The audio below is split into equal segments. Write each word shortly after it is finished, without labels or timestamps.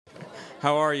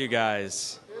How are you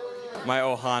guys? My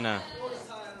Ohana.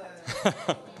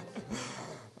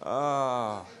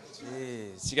 Oh,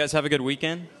 jeez. You guys have a good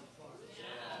weekend?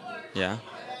 Yeah.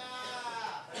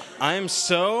 I am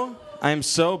so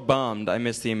bummed I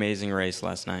missed the Amazing Race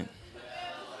last night.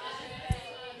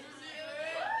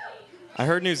 I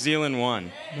heard New Zealand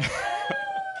won.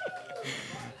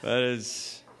 That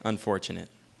is unfortunate.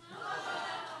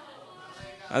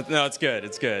 No, it's good.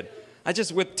 It's good.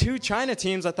 With two China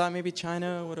teams, I thought maybe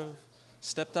China would have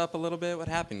stepped up a little bit. What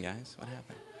happened, guys? What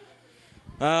happened?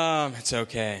 It's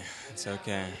okay. It's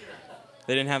okay.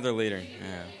 They didn't have their leader.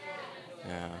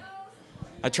 Yeah.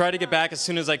 I tried to get back as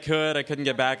soon as I could. I couldn't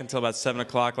get back until about 7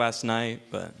 o'clock last night.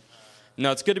 But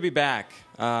no, it's good to be back.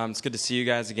 It's good to see you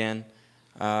guys again.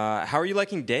 How are you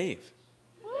liking Dave?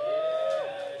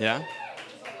 Yeah?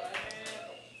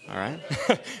 All right.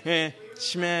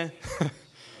 Shmeh.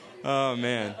 Oh,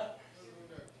 man.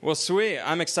 Well, sweet.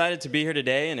 I'm excited to be here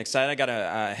today and excited. I got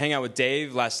to hang out with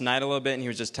Dave last night a little bit, and he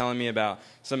was just telling me about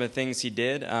some of the things he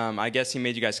did. I guess he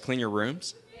made you guys clean your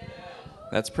rooms.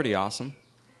 That's pretty awesome.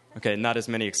 Okay, not as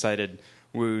many excited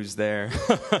woos there.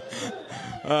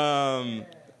 No,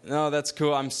 that's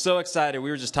cool. I'm so excited. We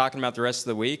were just talking about the rest of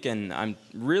the week, and I'm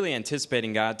really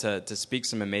anticipating God to speak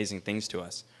some amazing things to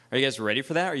us. Are you guys ready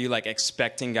for that? Are you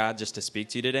expecting God just to speak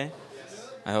to you today?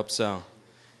 Yes. I hope so.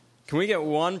 Can we get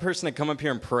one person to come up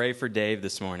here and pray for Dave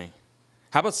this morning?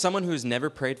 How about someone who's never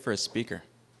prayed for a speaker?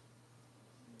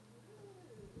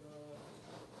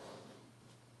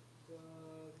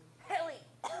 Haley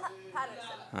Patterson.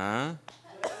 Huh?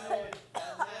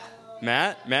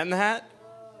 Matt? Matt in the hat?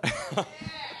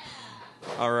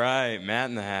 All right, Matt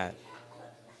in the hat.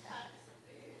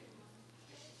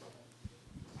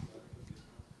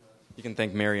 You can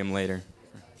thank Miriam later.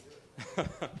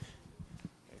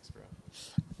 Thanks, bro.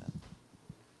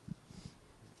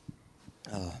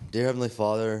 Dear Heavenly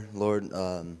Father, Lord,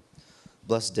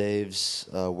 bless Dave's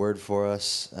word for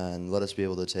us, and let us be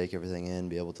able to take everything in,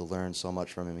 be able to learn so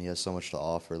much from him. He has so much to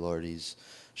offer, Lord. He's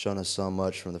shown us so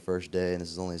much from the first day, and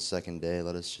this is only his second day.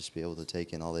 Let us just be able to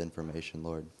take in all the information,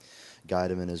 Lord.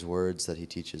 Guide him in his words that he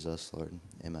teaches us, Lord.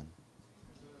 Amen.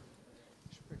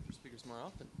 You should pray for speakers more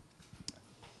often.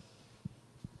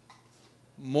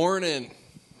 Morning.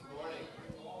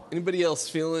 Anybody else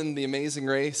feeling the Amazing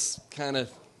Race? Kind of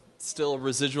still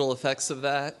residual effects of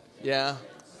that? Yeah?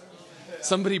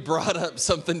 Somebody brought up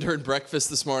something during breakfast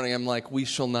this morning. I'm like, we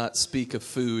shall not speak of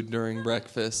food during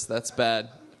breakfast. That's bad.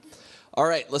 All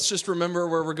right, let's just remember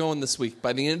where we're going this week.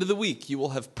 By the end of the week, you will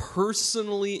have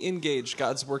personally engaged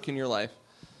God's work in your life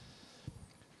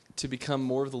to become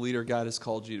more of the leader God has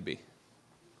called you to be.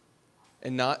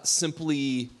 And not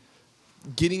simply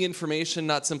getting information,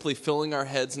 not simply filling our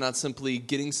heads, not simply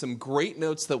getting some great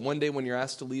notes that one day when you're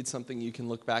asked to lead something you can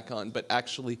look back on, but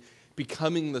actually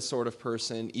becoming the sort of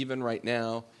person, even right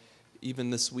now,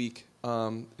 even this week,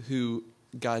 who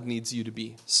God needs you to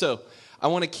be. So I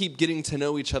want to keep getting to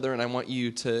know each other, and I want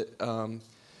you to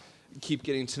keep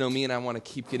getting to know me, and I want to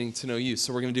keep getting to know you.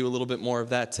 So we're going to do a little bit more of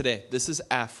that today. This is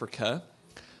Africa.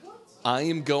 I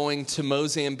am going to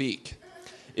Mozambique.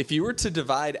 If you were to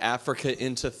divide Africa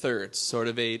into thirds, sort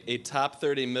of a top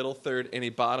third, a middle third, and a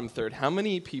bottom third, how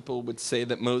many people would say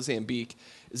that Mozambique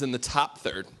is in the top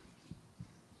third?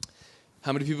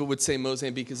 How many people would say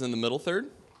Mozambique is in the middle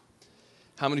third?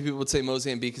 How many people would say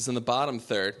Mozambique is in the bottom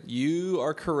third? You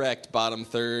are correct, bottom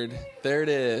third. There it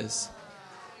is.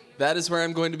 That is where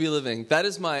I'm going to be living. That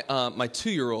is my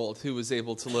 2-year-old who was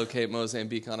able to locate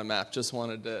Mozambique on a map. Just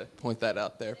wanted to point that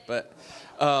out there. But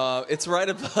it's right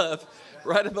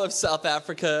above South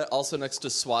Africa, also next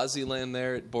to Swaziland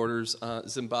there. It borders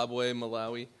Zimbabwe,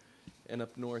 Malawi, and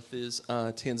up north is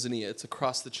Tanzania. It's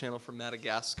across the channel from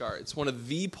Madagascar. It's one of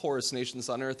the poorest nations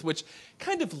on earth, which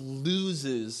kind of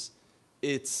loses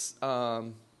its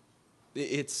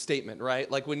statement,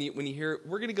 right? Like when you hear,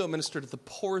 we're going to go minister to the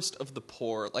poorest of the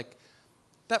poor, like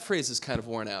that phrase is kind of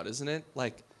worn out, isn't it?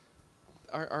 Like,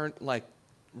 aren't like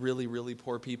really, really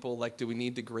poor people, like, do we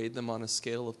need to grade them on a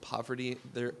scale of poverty?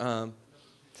 Let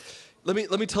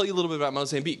me tell you a little bit about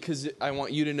Mozambique, because I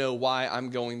want you to know why I'm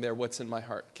going there, what's in my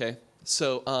heart, okay?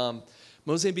 So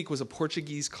Mozambique was a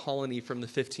Portuguese colony from the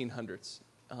 1500s.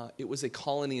 It was a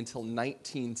colony until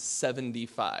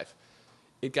 1975.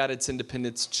 It got its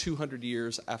independence 200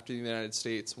 years after the United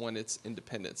States won its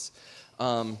independence.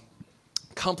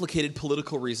 Complicated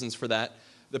political reasons for that.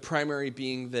 The primary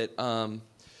being that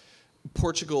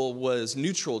Portugal was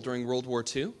neutral during World War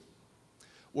II,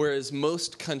 whereas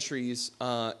most countries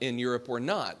in Europe were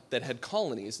not, that had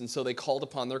colonies. And so they called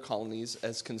upon their colonies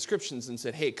as conscriptions and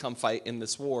said, hey, come fight in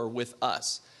this war with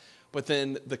us. But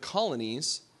then the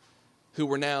colonies who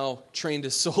were now trained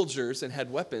as soldiers and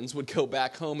had weapons would go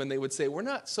back home and they would say, we're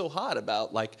not so hot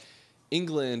about like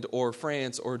England or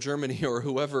France or Germany or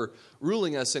whoever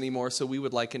ruling us anymore, so we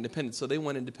would like independence. So they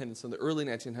won independence in the early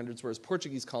 1900s, whereas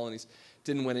Portuguese colonies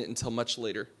didn't win it until much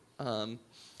later. The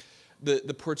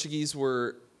Portuguese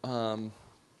were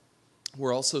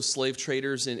also slave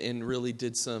traders and really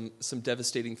did some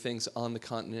devastating things on the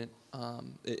continent,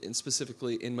 and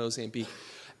specifically in Mozambique.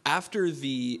 After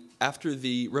the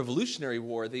Revolutionary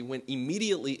War, they went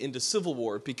immediately into civil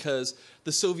war because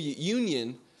the Soviet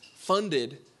Union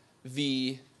funded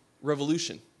the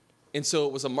revolution. And so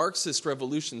it was a Marxist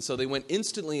revolution. So they went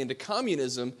instantly into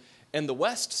communism, and the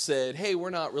West said, hey,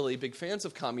 we're not really big fans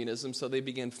of communism. So they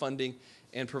began funding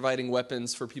and providing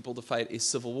weapons for people to fight a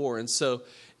civil war. And so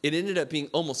it ended up being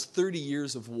almost 30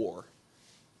 years of war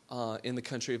in the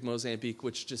country of Mozambique,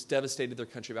 which just devastated their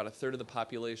country. About a third of the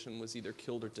population was either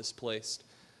killed or displaced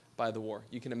by the war.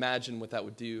 You can imagine what that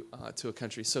would do to a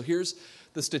country. So here's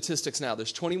the statistics now.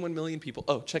 There's 21 million people.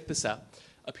 Oh, check this out.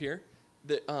 Up here,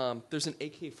 there's an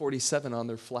AK-47 on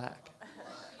their flag.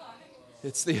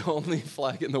 It's the only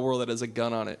flag in the world that has a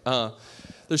gun on it.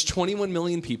 There's 21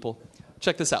 million people.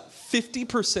 Check this out.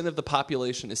 50% of the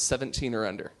population is 17 or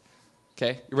under.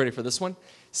 Okay, you ready for this one?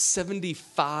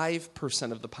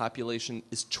 75% of the population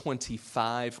is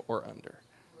 25 or under.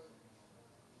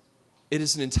 It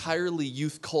is an entirely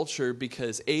youth culture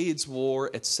because AIDS, war,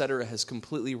 etc. has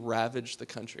completely ravaged the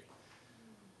country.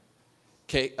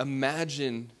 Okay,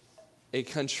 imagine a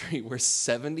country where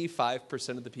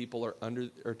 75% of the people are under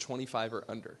or 25 or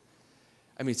under.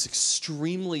 I mean, it's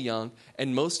extremely young,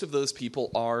 and most of those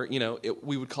people are,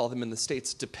 we would call them in the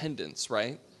States dependents,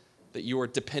 right? That you are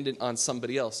dependent on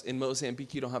somebody else. In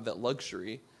Mozambique, you don't have that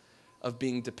luxury of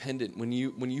being dependent. When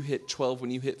you hit 12,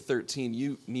 when you hit 13,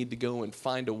 you need to go and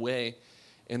find a way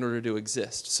in order to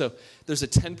exist. So there's a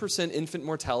 10% infant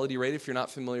mortality rate. If you're not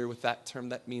familiar with that term,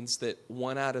 that means that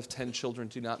 1 out of 10 children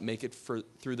do not make it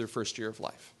through their first year of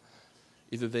life.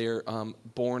 Either they are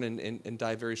born and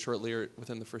die very shortly, or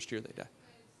within the first year they die.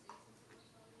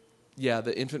 Yeah,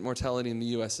 the infant mortality in the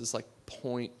U.S. is like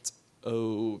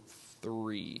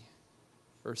 0.03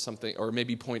 or something, or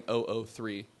maybe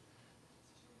 0.003.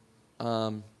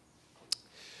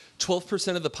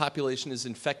 12% of the population is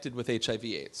infected with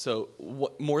HIV/AIDS. So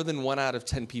more than 1 out of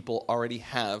 10 people already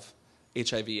have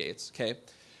HIV/AIDS, okay?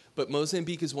 But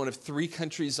Mozambique is one of 3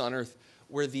 countries on earth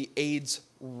where the AIDS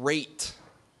rate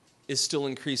is still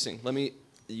increasing.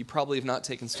 You probably have not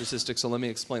taken statistics, so let me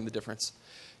explain the difference.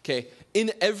 Okay,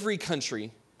 in every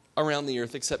country around the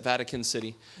earth except Vatican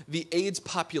City, the AIDS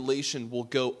population will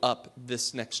go up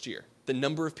this next year. The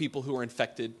number of people who are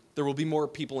infected, there will be more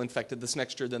people infected this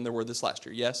next year than there were this last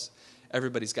year. Yes?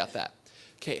 Everybody's got that.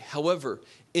 Okay, however,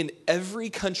 in every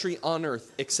country on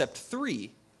earth except 3,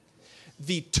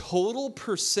 the total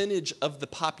percentage of the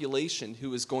population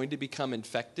who is going to become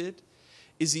infected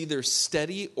is either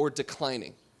steady or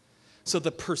declining. So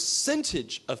the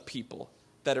percentage of people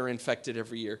that are infected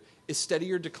every year is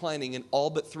steady or declining in all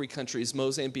but 3 countries,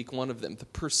 Mozambique one of them. The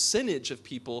percentage of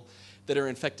people that are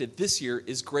infected this year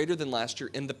is greater than last year,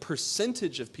 and the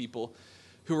percentage of people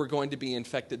who are going to be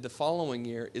infected the following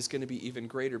year is going to be even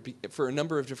greater for a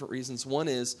number of different reasons. One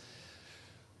is,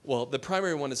 the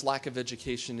primary one is lack of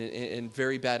education and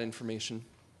very bad information.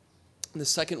 And the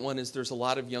second one is there's a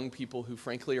lot of young people who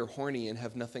frankly are horny and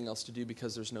have nothing else to do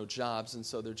because there's no jobs, and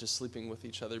so they're just sleeping with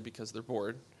each other because they're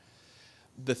bored.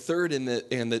 The third and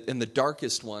the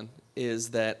darkest one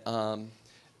is that what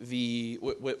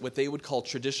they would call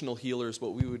traditional healers,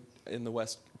 what we would in the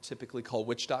West typically call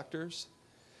witch doctors,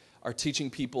 are teaching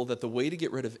people that the way to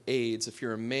get rid of AIDS, if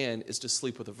you're a man, is to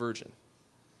sleep with a virgin.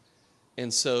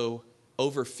 And so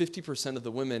over 50% of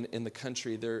the women in the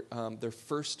country, their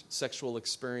first sexual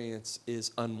experience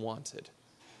is unwanted.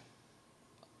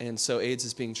 And so AIDS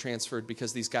is being transferred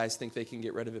because these guys think they can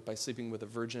get rid of it by sleeping with a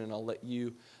virgin, and I'll let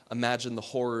you imagine the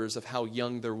horrors of how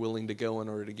young they're willing to go in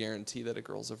order to guarantee that a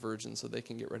girl's a virgin so they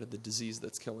can get rid of the disease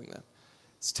that's killing them.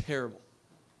 It's terrible.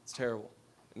 It's terrible.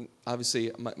 And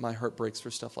obviously, my heart breaks for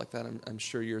stuff like that. I'm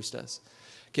sure yours does.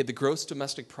 Okay, the gross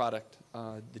domestic product,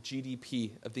 the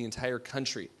GDP of the entire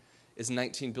country is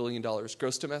 $19 billion.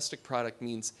 Gross domestic product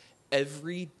means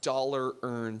every dollar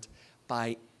earned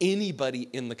by anybody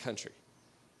in the country.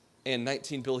 And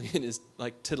 19 billion is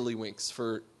like tiddlywinks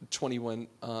for 21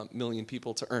 million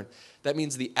people to earn. That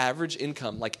means the average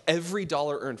income, like every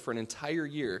dollar earned for an entire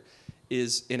year,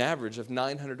 is an average of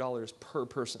 $900 per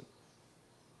person,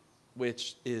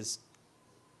 which is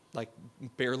like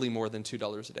barely more than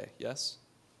 $2 a day, yes?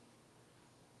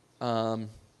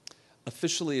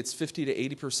 Officially, it's 50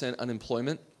 to 80%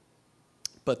 unemployment.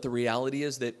 But the reality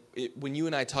is that when you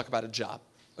and I talk about a job,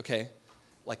 okay,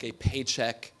 like a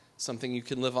paycheck, something you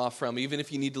can live off from, even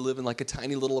if you need to live in like a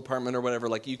tiny little apartment or whatever,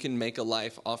 like you can make a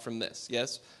life off from this,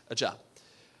 yes, a job.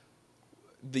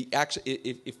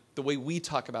 If the way we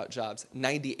talk about jobs,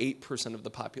 98% of the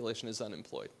population is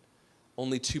unemployed.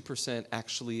 Only 2%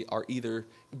 actually are either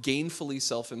gainfully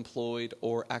self-employed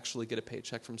or actually get a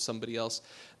paycheck from somebody else.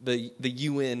 The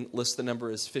UN lists the number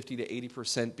as 50 to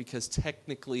 80% because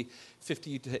technically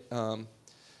 20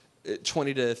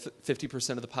 to 50%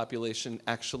 of the population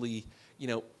actually,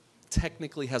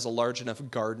 technically has a large enough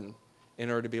garden in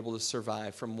order to be able to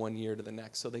survive from one year to the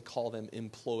next. So they call them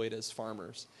employed as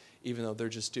farmers, even though they're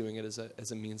just doing it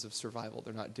as a means of survival.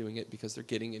 They're not doing it because they're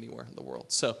getting anywhere in the world.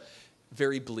 So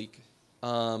very bleak.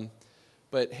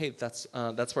 But hey, that's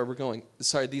where we're going.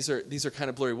 Sorry, these are kind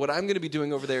of blurry. What I'm going to be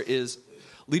doing over there is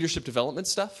leadership development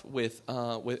stuff with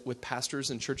pastors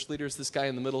and church leaders. This guy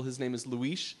in the middle, his name is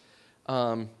Luis.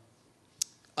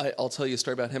 I'll tell you a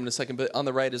story about him in a second. But on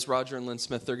the right is Roger and Lynn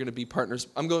Smith. They're going to be partners.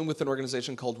 I'm going with an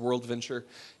organization called World Venture.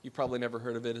 You've probably never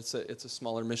heard of it. It's a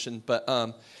smaller mission. But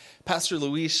Pastor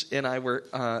Luis and I were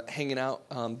hanging out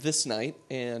this night,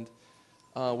 and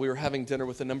we were having dinner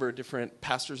with a number of different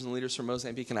pastors and leaders from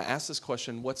Mozambique, and I asked this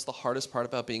question, what's the hardest part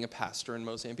about being a pastor in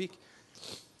Mozambique?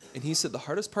 And he said, the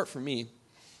hardest part for me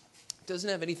doesn't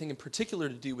have anything in particular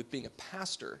to do with being a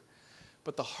pastor,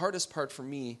 but the hardest part for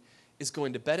me is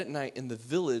going to bed at night in the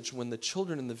village when the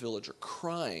children in the village are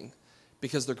crying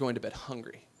because they're going to bed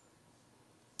hungry.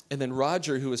 And then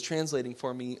Roger, who was translating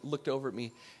for me, looked over at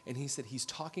me, and he said he's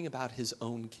talking about his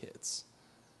own kids.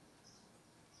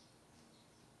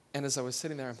 And as I was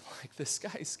sitting there, I'm like, this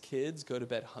guy's kids go to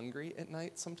bed hungry at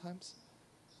night sometimes.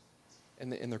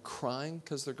 And they're crying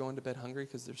because they're going to bed hungry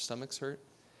because their stomachs hurt.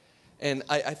 And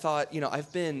I thought,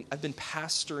 I've been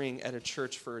pastoring at a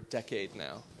church for a decade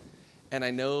now. And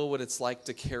I know what it's like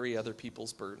to carry other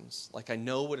people's burdens. Like I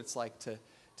know what it's like to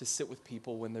sit with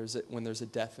people when there's a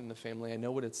death in the family. I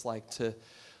know what it's like to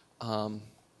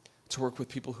work with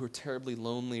people who are terribly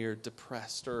lonely or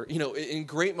depressed or, in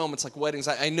great moments like weddings.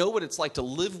 I know what it's like to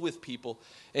live with people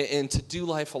and to do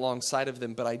life alongside of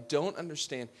them, but I don't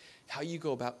understand how you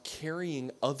go about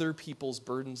carrying other people's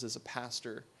burdens as a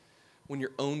pastor when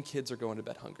your own kids are going to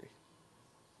bed hungry.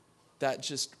 That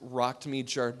just rocked me,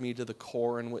 jarred me to the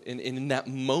core, and in that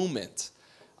moment,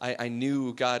 I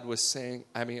knew God was saying,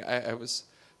 I was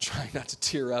trying not to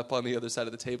tear up on the other side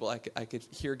of the table. I could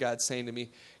hear God saying to me,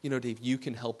 Dave, you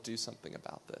can help do something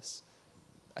about this.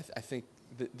 I think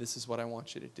this is what I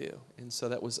want you to do. And so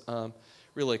that was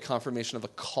really a confirmation of a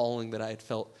calling that I had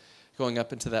felt going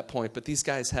up into that point. But these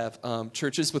guys have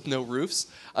churches with no roofs.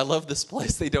 I love this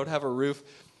place. They don't have a roof.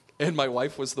 And my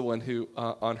wife was the one who,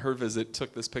 on her visit,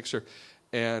 took this picture.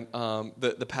 And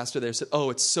the pastor there said,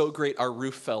 oh, it's so great our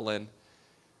roof fell in.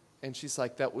 And she's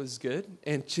like, that was good?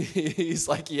 And he's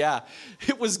like, yeah,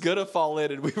 it was going to fall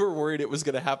in, and we were worried it was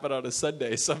going to happen on a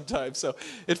Sunday sometime. So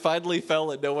it finally fell,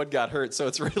 and no one got hurt. So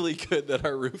it's really good that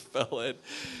our roof fell in.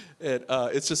 And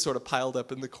it's just sort of piled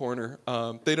up in the corner.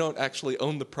 They don't actually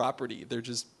own the property. They're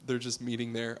just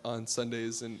meeting there on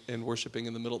Sundays and worshiping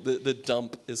in the middle. The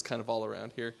dump is kind of all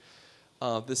around here.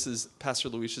 This is Pastor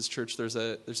Luis's church. There's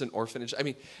an orphanage. I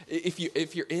mean, if you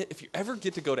ever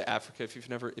get to go to Africa, if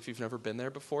you've never been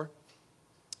there before,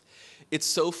 it's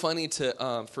so funny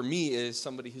for me as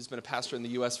somebody who's been a pastor in the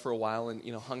U.S. for a while and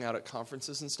hung out at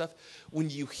conferences and stuff.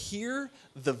 When you hear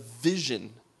the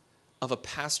vision of a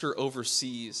pastor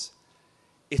overseas,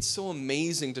 it's so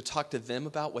amazing to talk to them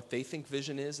about what they think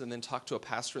vision is, and then talk to a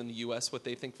pastor in the U.S. what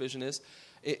they think vision is.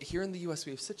 Here in the U.S.,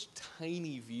 we have such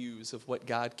tiny views of what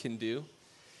God can do,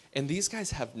 and these guys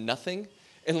have nothing.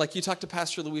 And like you talk to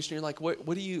Pastor Luis, and you're like, what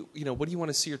do you want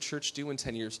to see your church do in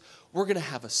 10 years? We're going to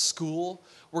have a school.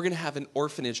 We're going to have an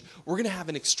orphanage. We're going to have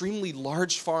an extremely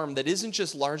large farm that isn't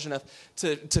just large enough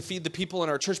to feed the people in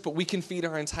our church, but we can feed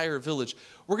our entire village.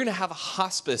 We're going to have a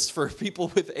hospice for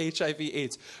people with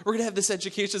HIV/AIDS. We're going to have this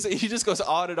education. He just goes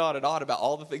on and on and on about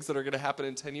all the things that are going to happen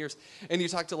in 10 years. And you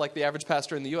talk to like the average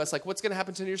pastor in the U.S., like, what's going to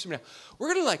happen 10 years from now? We're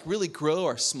going to like really grow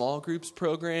our small groups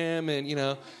program,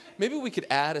 and maybe we could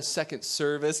add a second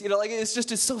service.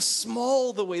 It's so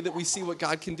small the way that we see what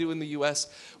God can do in the U.S.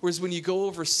 Whereas when you go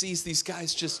overseas, these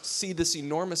guys just see this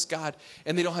enormous God,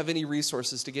 and they don't have any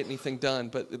resources to get anything done,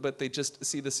 but they just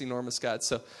see this enormous God.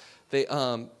 So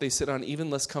they sit on even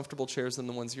less comfortable chairs than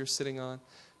the ones you're sitting on.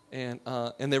 And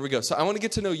there we go. So I want to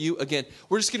get to know you again.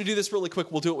 We're just going to do this really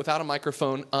quick. We'll do it without a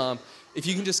microphone. If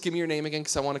you can just give me your name again,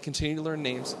 because I want to continue to learn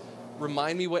names.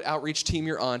 Remind me what outreach team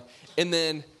you're on. And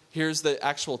then here's the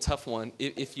actual tough one.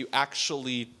 If you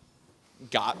actually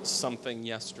got something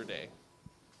yesterday,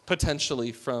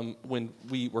 potentially from when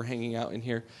we were hanging out in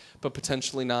here, but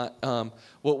potentially not.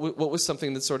 What was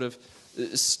something that sort of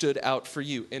stood out for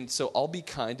you? And so I'll be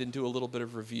kind and do a little bit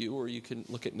of review, or you can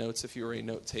look at notes if you were a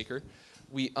note taker.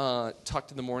 We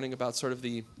talked in the morning about sort of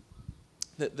the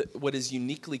what is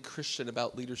uniquely Christian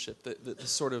about leadership, the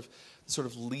sort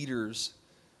of leaders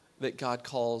that God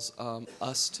calls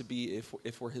us to be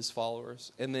if we're His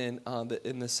followers. And then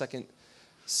in the second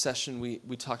session,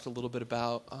 we talked a little bit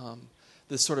about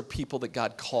the sort of people that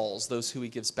God calls, those who He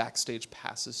gives backstage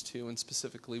passes to, and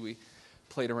specifically we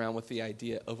played around with the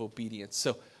idea of obedience.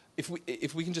 So if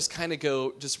we can just kind of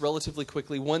go just relatively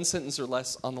quickly, one sentence or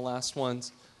less on the last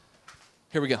ones.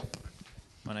 Here we go.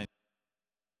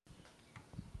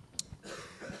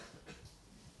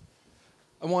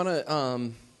 I want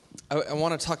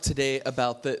to talk today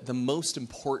about the most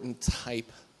important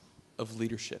type of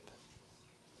leadership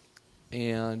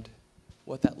and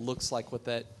what that looks like, what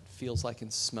that feels like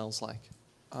and smells like.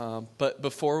 But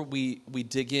before we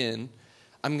dig in,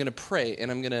 I'm going to pray, and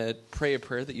I'm going to pray a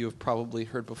prayer that you have probably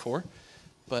heard before,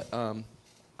 but I'm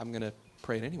going to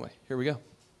pray it anyway. Here we go.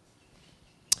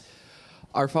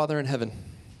 Our Father in heaven,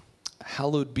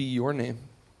 hallowed be your name.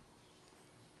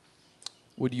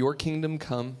 Would your kingdom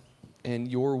come and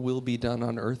your will be done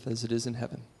on earth as it is in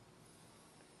heaven.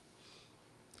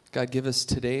 God, give us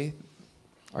today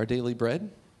our daily bread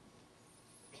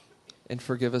and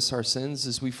forgive us our sins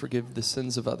as we forgive the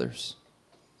sins of others.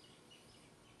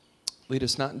 Lead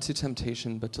us not into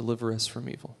temptation, but deliver us from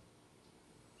evil.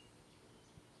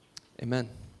 Amen.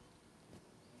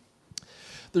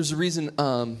 There's a reason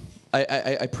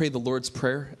I pray the Lord's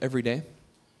Prayer every day.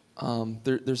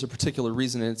 There's a particular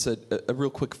reason, and it's a real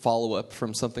quick follow-up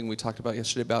from something we talked about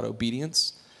yesterday about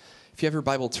obedience. If you have your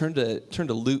Bible, turn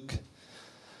to Luke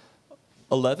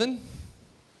 11.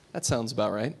 That sounds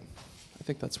about right. I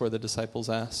think that's where the disciples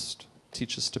asked,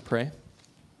 teach us to pray.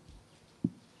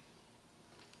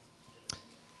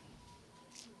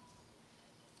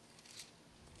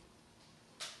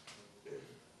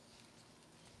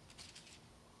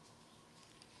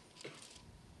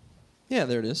 Yeah,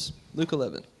 there it is. Luke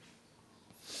 11.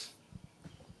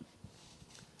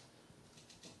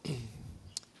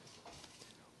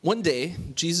 One day,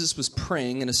 Jesus was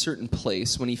praying in a certain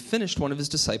place. When he finished, one of his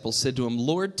disciples said to him,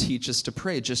 "Lord, teach us to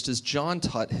pray, just as John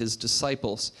taught his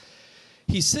disciples."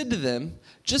 He said to them,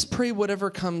 "Just pray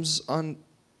whatever comes on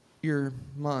your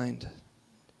mind."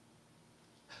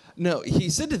 No, he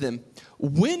said to them,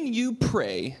 "When you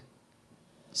pray,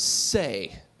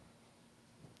 say."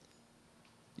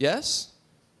 Yes?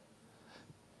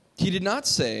 He did not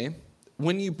say,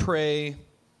 "When you pray,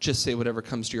 just say whatever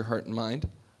comes to your heart and mind."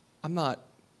 I'm not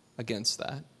against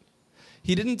that.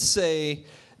 He didn't say,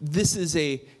 this is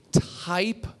a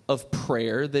type of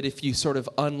prayer that if you sort of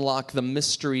unlock the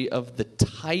mystery of the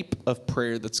type of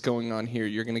prayer that's going on here,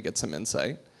 you're going to get some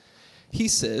insight. He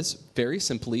says, very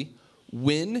simply,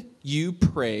 when you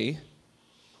pray,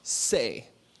 say.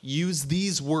 Use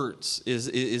these words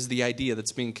is the idea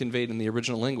that's being conveyed in the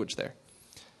original language there.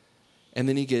 And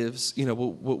then he gives,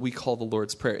 what we call the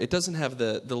Lord's Prayer. It doesn't have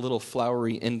the little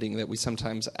flowery ending that we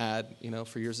sometimes add,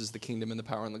 for yours is the kingdom and the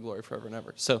power and the glory forever and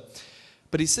ever. So,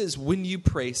 but he says, when you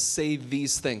pray, say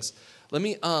these things. Let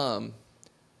me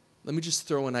just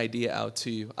throw an idea out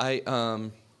to you. I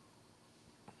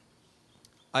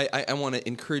want to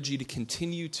encourage you to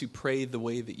continue to pray the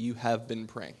way that you have been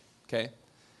praying, okay?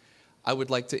 I would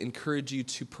like to encourage you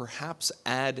to perhaps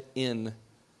add in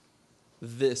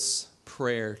this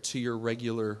prayer to your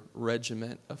regular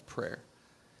regiment of prayer.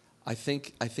 I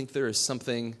think there is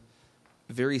something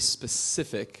very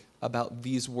specific about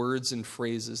these words and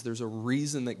phrases. There's a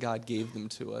reason that God gave them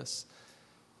to us.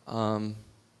 I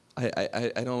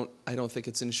don't think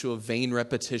it's an issue of vain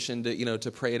repetition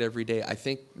to pray it every day. I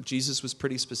think Jesus was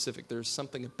pretty specific. There's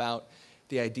something about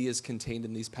the ideas contained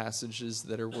in these passages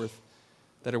that are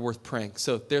worth praying.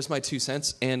 So there's my 2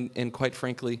 cents, and quite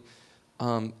frankly,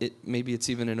 maybe it's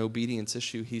even an obedience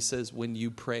issue. He says, when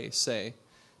you pray, say.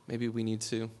 Maybe we need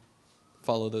to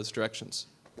follow those directions.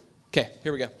 Okay,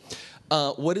 here we go.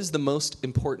 What is the most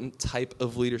important type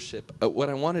of leadership? What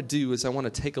I want to do is I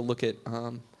want to take a look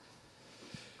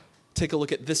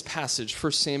at this passage,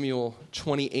 1 Samuel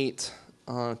 28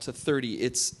 to 30.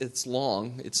 It's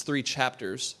long. It's 3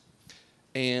 chapters,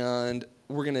 and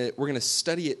we're gonna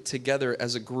study it together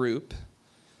as a group.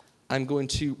 I'm going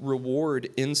to reward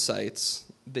insights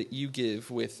that you give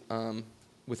with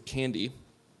candy.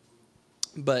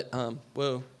 But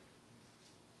whoa,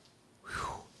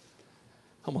 whew,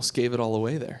 almost gave it all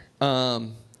away there.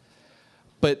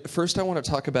 But first I want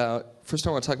to talk about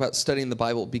studying the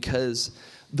Bible, because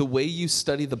the way you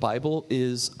study the Bible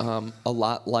is a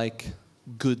lot like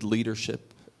good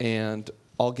leadership, and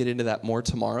I'll get into that more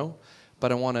tomorrow.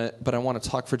 But I want to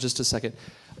talk for just a second.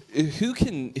 Who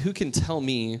can tell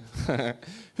me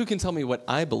what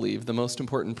I believe the most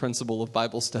important principle of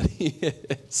Bible study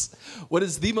is? What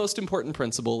is the most important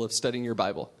principle of studying your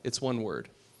Bible? It's one word.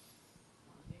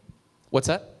 What's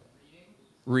that?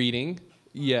 Reading.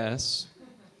 Yes.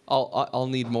 I'll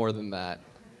need more than that.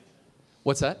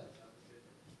 What's that?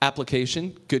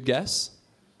 Application. Good guess.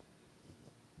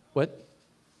 What?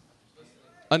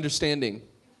 Understanding.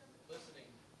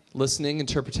 Listening,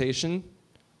 interpretation.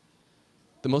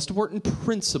 The most important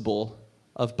principle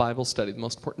of Bible study, the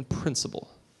most important principle.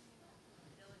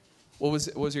 What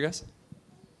was your guess?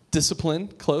 Discipline,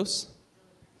 close.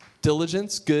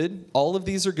 Diligence, good. All of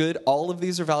these are good. All of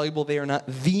these are valuable. They are not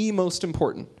the most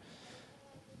important.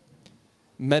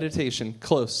 Meditation,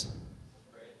 close.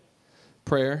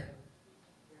 Prayer.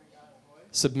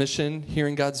 Submission,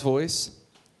 hearing God's voice.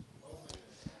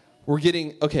 We're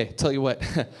getting, okay, tell you what.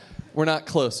 We're not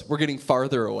close. We're getting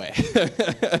farther away.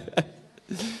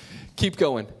 Keep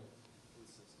going.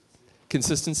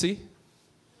 Consistency.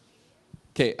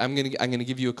 Okay, I'm gonna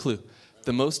give you a clue.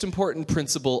 The most important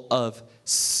principle of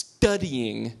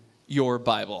studying your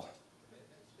Bible.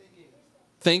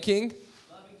 Thinking.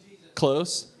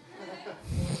 Close.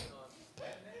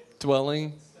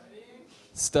 Dwelling.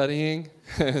 Studying.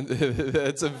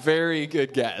 That's a very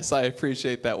good guess. I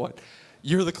appreciate that one.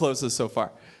 You're the closest so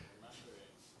far.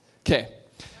 Okay.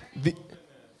 The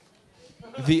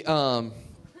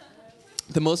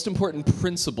most important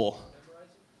principle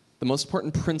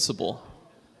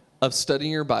of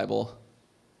studying your Bible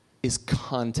is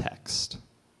context.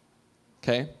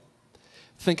 Okay?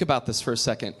 Think about this for a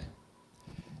second.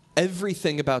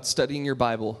 Everything about studying your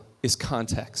Bible is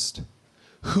context.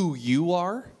 Who you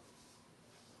are,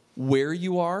 where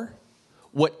you are,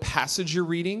 what passage you're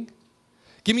reading.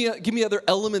 Give me other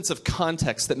elements of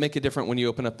context that make it different when you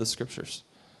open up the scriptures.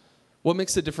 What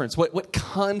makes a difference? What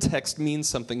context means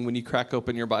something when you crack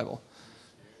open your Bible?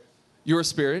 Your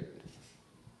spirit.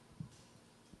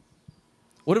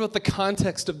 What about the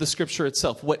context of the scripture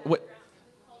itself? What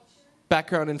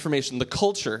background information? The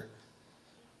culture.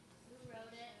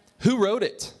 Who wrote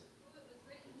it?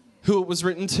 Who it was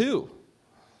written to?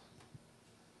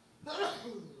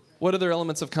 What other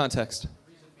elements of context?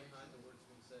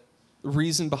 The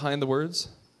reason behind the words?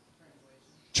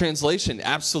 Translation,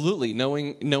 absolutely.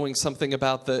 Knowing something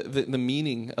about the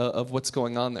meaning of what's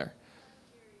going on there.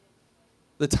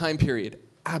 The time period,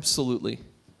 absolutely.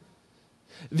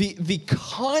 The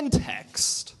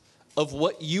context of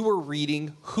what you are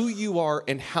reading, who you are,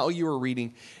 and how you are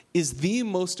reading is the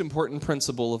most important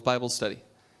principle of Bible study.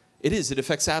 It is. It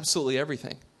affects absolutely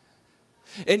everything.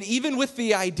 And even with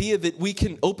the idea that we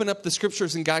can open up the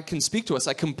scriptures and God can speak to us,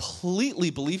 I completely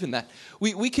believe in that.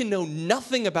 We can know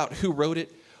nothing about who wrote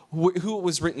it, who it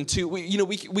was written to.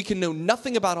 We can know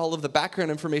nothing about all of the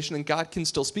background information, and God can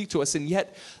still speak to us. And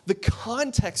yet, the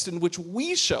context in which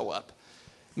we show up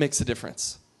makes a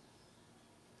difference.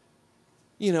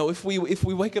 You know, if we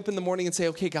wake up in the morning and say,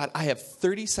 okay, God, I have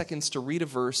 30 seconds to read a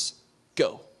verse,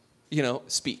 go.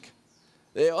 Speak.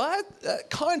 That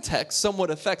context somewhat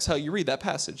affects how you read that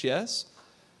passage, yes?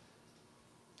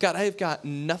 God, I have got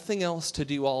nothing else to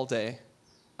do all day.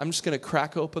 I'm just going to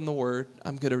crack open the Word.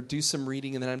 I'm going to do some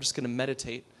reading, and then I'm just going to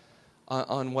meditate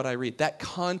on what I read. That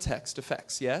context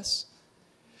affects, yes?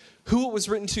 Who it was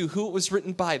written to, who it was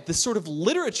written by, the sort of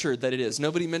literature that it is.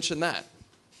 Nobody mentioned that.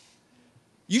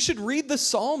 You should read the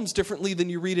Psalms differently than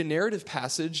you read a narrative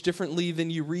passage, differently than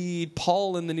you read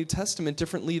Paul in the New Testament,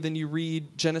 differently than you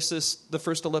read Genesis, the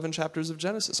first 11 chapters of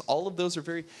Genesis. All of those are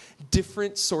very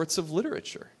different sorts of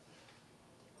literature.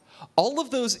 All of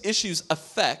those issues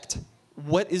affect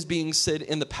what is being said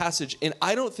in the passage, and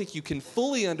I don't think you can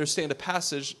fully understand a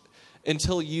passage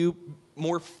until you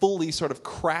more fully sort of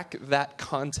crack that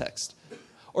context.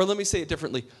 Or let me say it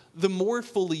differently. The more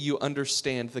fully you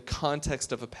understand the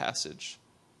context of a passage,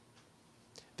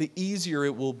 the easier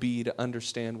it will be to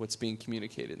understand what's being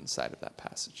communicated inside of that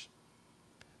passage.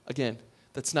 Again,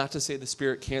 that's not to say the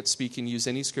Spirit can't speak and use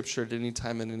any scripture at any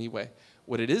time in any way.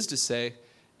 What it is to say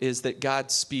is that God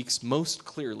speaks most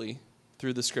clearly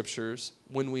through the scriptures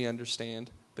when we understand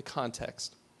the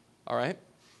context. All right?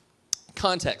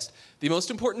 Context. The most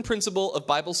important principle of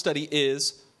Bible study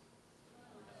is...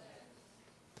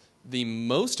 The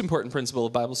most important principle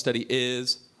of Bible study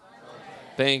is...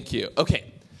 Thank you. Okay.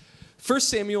 1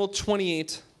 Samuel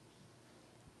 28.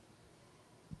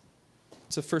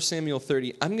 to 1 Samuel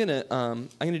 30. I'm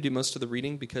gonna do most of the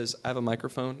reading because I have a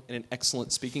microphone and an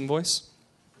excellent speaking voice.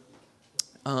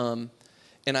 And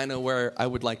I know where I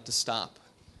would like to stop.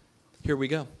 Here we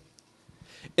go.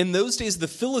 In those days, the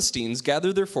Philistines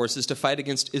gathered their forces to fight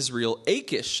against Israel.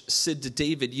 Achish said to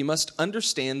David, "You must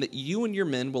understand that you and your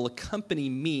men will accompany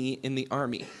me in the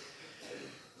army."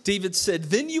 David said,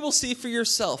 "Then you will see for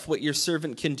yourself what your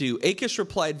servant can do." Achish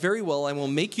replied, "Very well, I will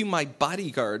make you my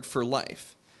bodyguard for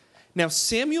life." Now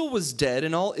Samuel was dead,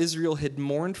 and all Israel had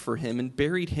mourned for him and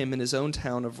buried him in his own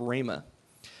town of Ramah.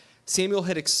 Saul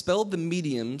had expelled the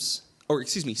mediums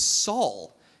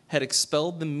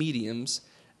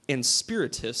and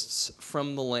spiritists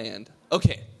from the land.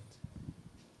 Okay,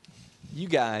 you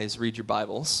guys read your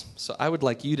Bibles, so I would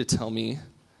like you to tell me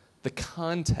the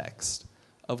context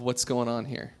of what's going on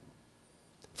here.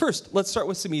 First, let's start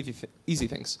with some easy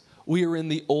things. We are in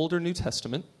the Old or New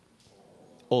Testament?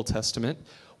 Old Testament.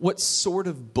 What sort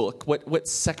of book, what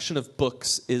section of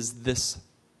books is this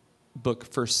book,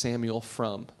 1 Samuel,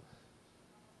 from?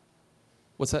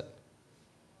 What's that?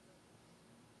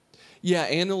 Yeah,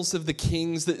 Annals of the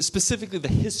Kings, specifically the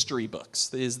history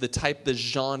books is the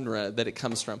genre that it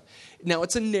comes from. Now,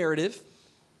 it's a narrative,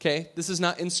 okay? This is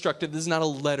not instructive. This is not a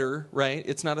letter, right?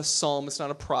 It's not a psalm. It's not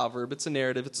a proverb. It's a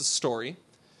narrative. It's a story,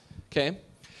 okay?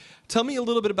 Tell me a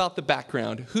little bit about the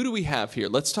background. Who do we have here?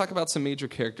 Let's talk about some major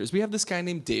characters. We have this guy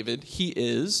named David.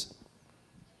 He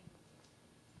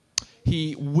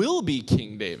will be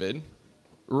King David.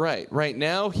 Right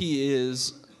now he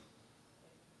is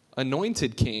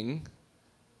anointed king,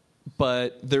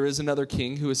 but there is another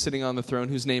king who is sitting on the throne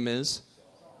whose name is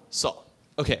Saul.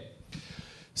 Okay.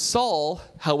 Saul,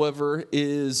 however,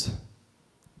 is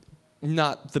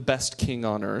not the best king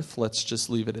on earth. Let's just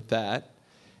leave it at that.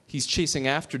 He's chasing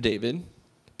after David.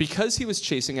 Because he was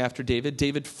chasing after David,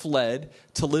 David fled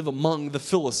to live among the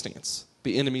Philistines,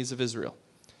 the enemies of Israel.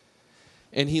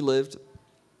 And he lived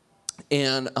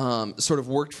and sort of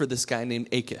worked for this guy named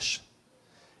Achish.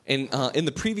 And in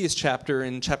the previous chapter,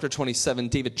 in chapter 27,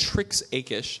 David tricks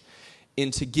Achish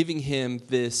into giving him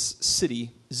this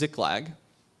city, Ziklag,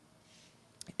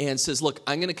 and says, "Look,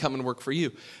 I'm going to come and work for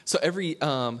you." So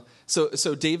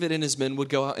so David and his men would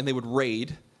go out and they would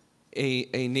raid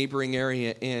a neighboring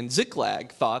area, and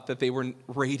Ziklag thought that they were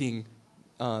raiding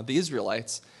the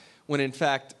Israelites, when in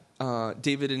fact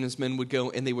David and his men would go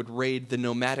and they would raid the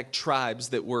nomadic tribes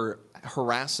that were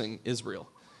harassing Israel.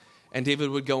 And David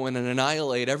would go in and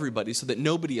annihilate everybody so that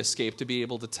nobody escaped to be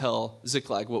able to tell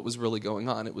Ziklag what was really going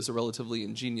on. It was a relatively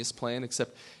ingenious plan,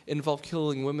 except it involved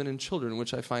killing women and children,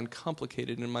 which I find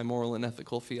complicated in my moral and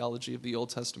ethical theology of the Old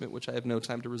Testament, which I have no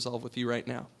time to resolve with you right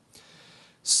now.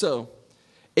 So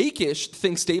Achish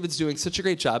thinks David's doing such a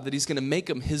great job that he's going to make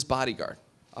him his bodyguard,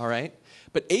 all right?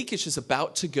 But Achish is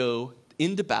about to go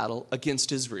into battle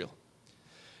against Israel.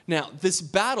 Now, this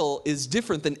battle is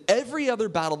different than every other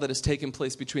battle that has taken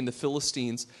place between the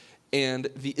Philistines and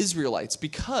the Israelites,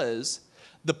 because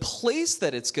the place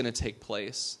that it's going to take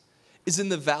place is in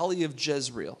the valley of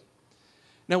Jezreel.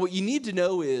 Now, what you need to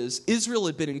know is Israel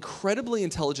had been incredibly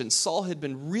intelligent. Saul had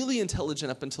been really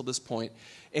intelligent up until this point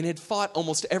and had fought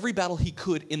almost every battle he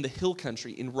could in the hill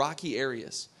country, in rocky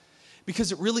areas,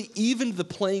 because it really evened the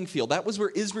playing field. That was where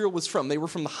Israel was from. They were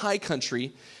from the high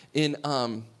country in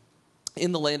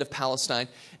the land of Palestine,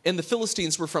 and the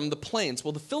Philistines were from the plains.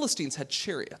 Well, the Philistines had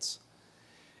chariots.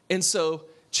 And so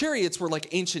chariots were like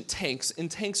ancient tanks,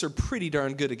 and tanks are pretty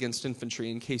darn good against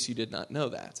infantry, in case you did not know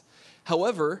that.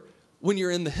 However, when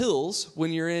you're in the hills,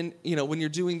 when you're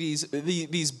doing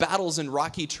these battles in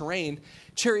rocky terrain,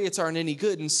 chariots aren't any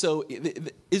good. And so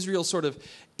Israel sort of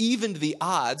evened the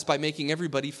odds by making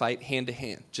everybody fight hand to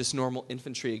hand, just normal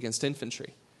infantry against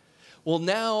infantry. Well,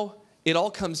 now it all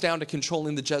comes down to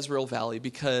controlling the Jezreel Valley,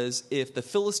 because if the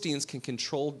Philistines can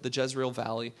control the Jezreel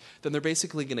Valley, then they're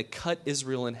basically going to cut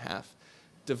Israel in half.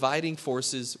 Dividing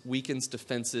forces weakens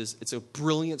defenses. It's a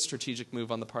brilliant strategic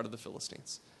move on the part of the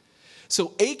Philistines.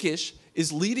 So Achish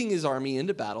is leading his army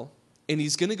into battle, and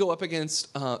he's going to go up against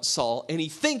Saul, and he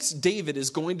thinks David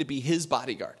is going to be his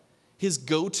bodyguard, his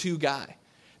go-to guy.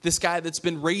 This guy that's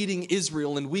been raiding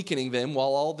Israel and weakening them,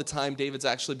 while all the time David's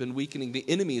actually been weakening the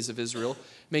enemies of Israel,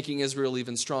 making Israel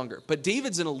even stronger. But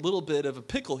David's in a little bit of a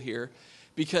pickle here,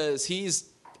 because he's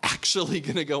actually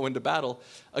going to go into battle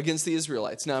against the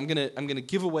Israelites. Now, I'm going to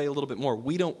give away a little bit more.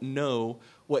 We don't know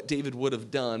what David would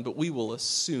have done, but we will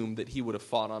assume that he would have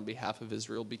fought on behalf of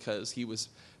Israel, because he was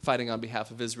fighting on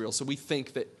behalf of Israel. So we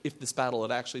think that if this battle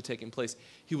had actually taken place,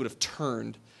 he would have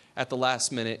turned at the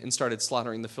last minute and started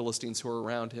slaughtering the Philistines who were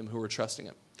around him, who were trusting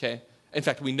him, okay? In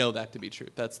fact, we know that to be true.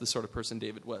 That's the sort of person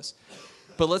David was.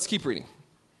 But let's keep reading.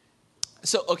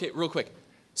 So, okay, real quick.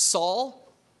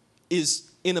 Saul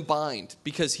is in a bind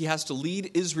because he has to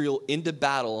lead Israel into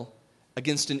battle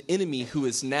against an enemy who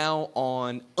is now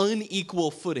on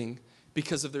unequal footing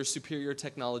because of their superior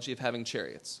technology of having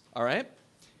chariots. All right?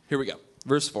 Here we go.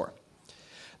 Verse 4.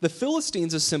 The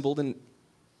Philistines assembled and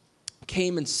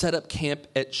came and set up camp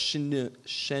at Shunem.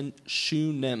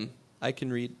 I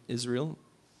can read Israel,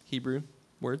 Hebrew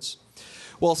words.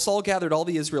 While Saul gathered all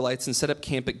the Israelites and set up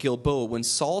camp at Gilboa, when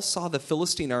Saul saw the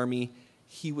Philistine army,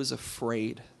 he was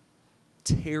afraid.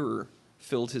 Terror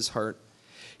filled his heart.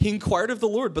 He inquired of the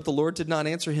Lord, but the Lord did not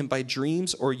answer him by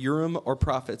dreams or Urim or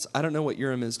prophets. I don't know what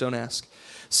Urim is, don't ask.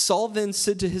 Saul then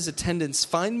said to his attendants,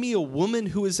 "Find me a woman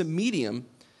who is a medium,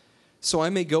 so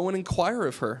I may go and inquire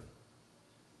of her."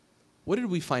 What did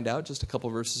we find out just a couple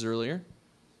verses earlier?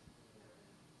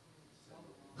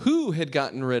 Who had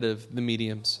gotten rid of the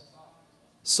mediums?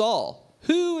 Saul.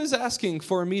 Who is asking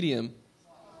for a medium?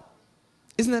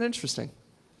 Isn't that interesting?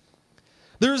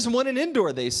 There is one in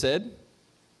Endor, they said.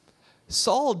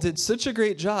 Saul did such a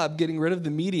great job getting rid of the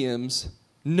mediums,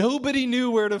 nobody knew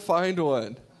where to find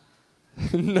one.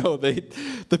 No,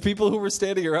 the people who were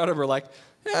standing around him were like,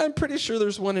 "Yeah, I'm pretty sure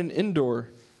there's one in Endor,"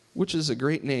 which is a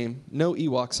great name. No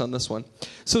Ewoks on this one.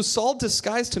 So Saul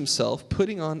disguised himself,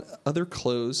 putting on other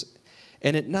clothes,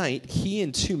 and at night he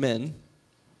and 2 men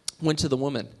went to the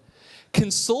woman.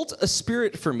 "Consult a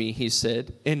spirit for me," he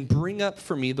said, "and bring up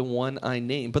for me the one I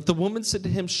name." But the woman said to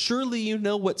him, "Surely you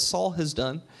know what Saul has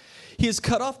done. He has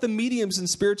cut off the mediums and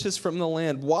spiritists from the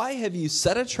land. Why have you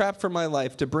set a trap for my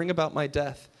life to bring about my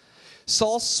death?"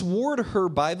 Saul swore to her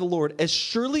by the Lord, "As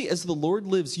surely as the Lord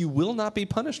lives, you will not be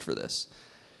punished for this."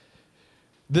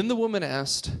 Then the woman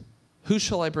asked, "Who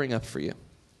shall I bring up for you?"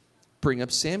 "Bring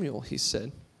up Samuel," he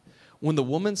said. When the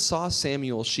woman saw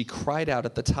Samuel, she cried out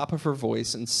at the top of her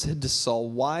voice and said to Saul,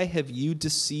 "Why have you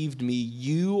deceived me?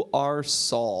 You are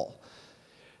Saul."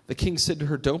 The king said to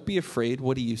her, "Don't be afraid.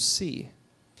 What do you see?"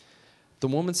 The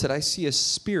woman said, "I see a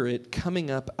spirit coming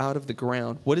up out of the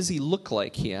ground." "What does he look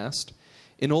like?" he asked.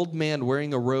 "An old man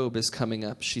wearing a robe is coming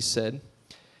up," she said.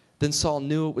 Then Saul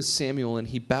knew it was Samuel, and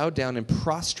he bowed down and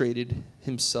prostrated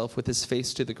himself with his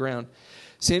face to the ground.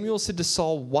 Samuel said to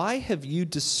Saul, "Why have you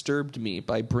disturbed me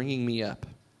by bringing me up?"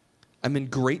 "I'm in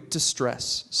great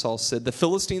distress," Saul said. "The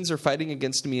Philistines are fighting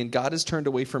against me, and God has turned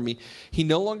away from me. He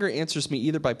no longer answers me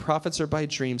either by prophets or by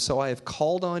dreams, so I have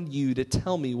called on you to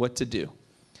tell me what to do."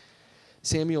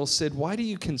 Samuel said, "Why do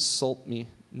you consult me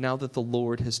now that the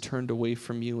Lord has turned away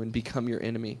from you and become your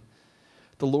enemy?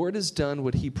 The Lord has done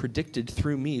what he predicted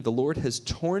through me. The Lord has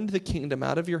torn the kingdom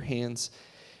out of your hands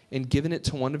and given it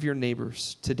to one of your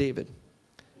neighbors, to David,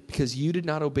 because you did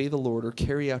not obey the Lord or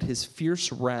carry out his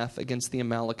fierce wrath against the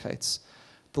Amalekites.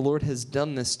 The Lord has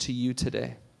done this to you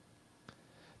today.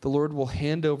 The Lord will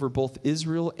hand over both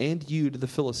Israel and you to the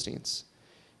Philistines,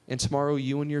 and tomorrow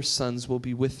you and your sons will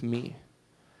be with me.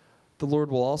 The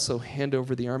Lord will also hand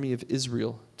over the army of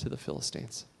Israel to the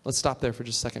Philistines." Let's stop there for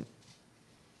just a second.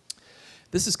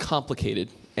 This is complicated,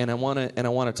 and I want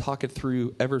to talk it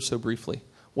through ever so briefly.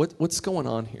 What's going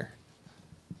on here?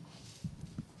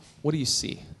 What do you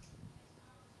see?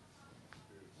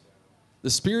 The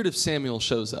spirit of Samuel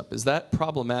shows up. Is that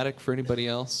problematic for anybody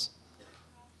else?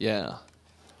 Yeah.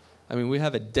 I mean, we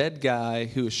have a dead guy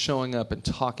who is showing up and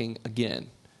talking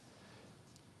again.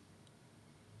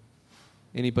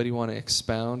 Anybody want to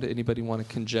expound? Anybody want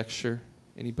to conjecture?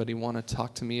 Anybody want to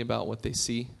talk to me about what they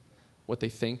see, what they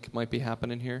think might be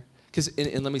happening here? Because,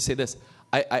 and let me say this,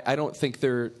 I don't think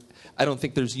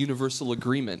there's universal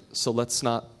agreement. So let's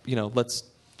not, let's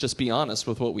just be honest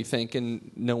with what we think,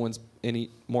 and no one's any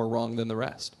more wrong than the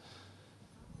rest.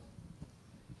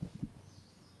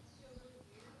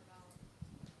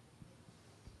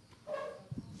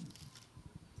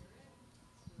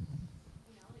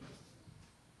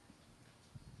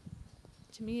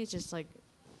 To me, it's just like,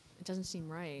 it doesn't seem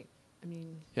right. I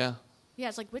mean, Yeah. yeah,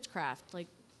 it's like witchcraft. Like,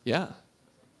 Yeah.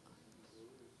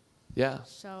 Yeah.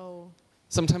 so,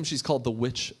 Sometimes she's called the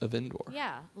Witch of Endor.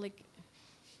 yeah, like,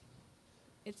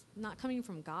 it's not coming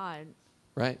from God,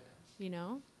 Right.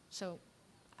 So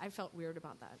I felt weird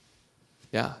about that.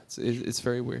 Yeah. It's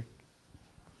very weird.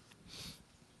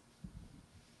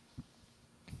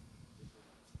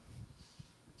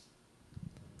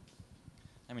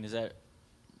 I mean, is that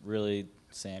really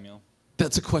Samuel?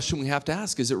 That's a question we have to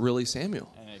ask. Is it really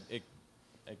Samuel? And I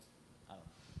don't know.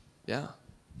 Yeah.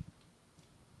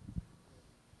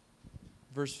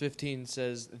 Verse 15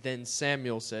 says, "Then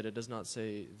Samuel said." It does not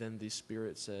say, "Then the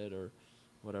Spirit said," or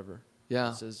whatever.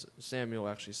 Yeah. It says Samuel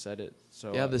actually said it.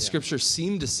 So Yeah, the scriptures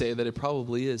seem to say that it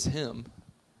probably is him.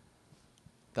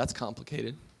 That's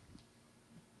complicated.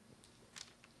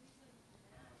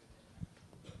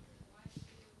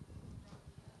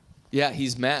 Yeah,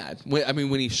 he's mad.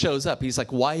 When he shows up, he's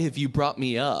like, why have you brought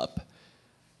me up?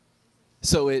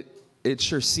 So it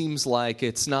sure seems like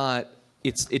it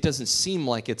doesn't seem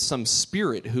like it's some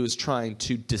spirit who is trying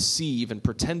to deceive and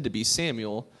pretend to be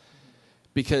Samuel,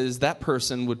 because that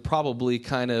person would probably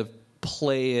kind of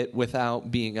play it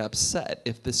without being upset.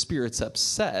 If the spirit's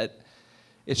upset,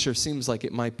 it sure seems like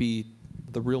it might be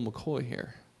the real McCoy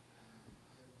here.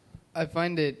 I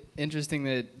find it interesting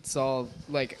that Saul,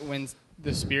 like, when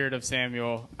the spirit of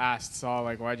Samuel asked Saul,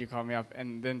 like, why'd you call me up?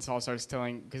 And then Saul starts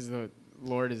telling, because the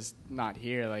Lord is not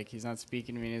here, like, he's not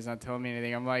speaking to me, he's not telling me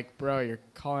anything. I'm like, bro, you're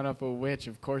calling up a witch.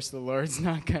 Of course the Lord's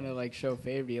not going to, like, show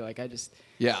favor to you. Like,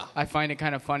 I find it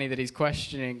kind of funny that he's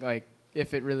questioning, like,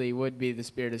 if it really would be the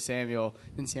spirit of Samuel,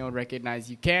 then Samuel would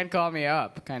recognize, you can call me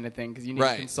up, kind of thing, because you need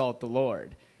to consult the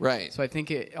Lord. Right. So I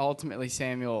think ultimately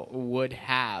Samuel would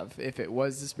have, if it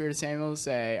was the spirit of Samuel,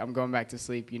 say, I'm going back to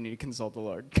sleep, you need to consult the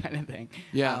Lord, kind of thing.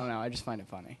 Yeah. I don't know. I just find it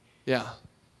funny. Yeah.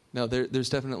 No, there's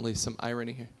definitely some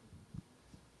irony here.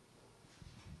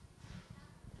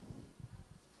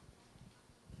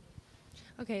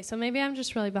 Okay, so maybe I'm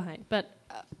just really behind. But,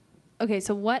 okay,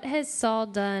 so what has Saul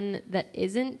done that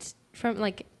isn't from,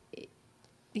 like,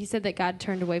 he said that God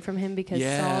turned away from him because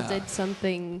Saul did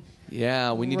something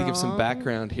Yeah, we need to give some wrong.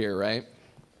 background here, right?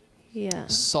 Yeah.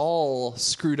 Saul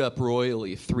screwed up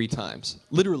royally 3 times,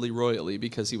 literally royally,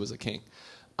 because he was a king.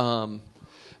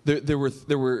 There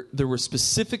were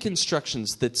specific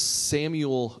instructions that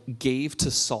Samuel gave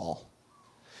to Saul,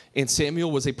 and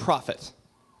Samuel was a prophet,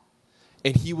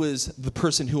 and he was the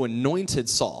person who anointed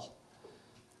Saul.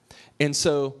 And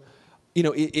so, you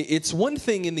know, it's one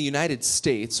thing in the United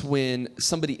States when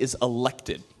somebody is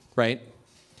elected, right?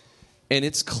 And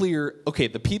it's clear, okay,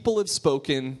 the people have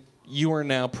spoken, you are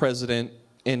now president,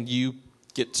 and you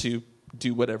get to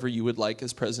do whatever you would like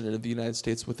as president of the United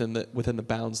States within the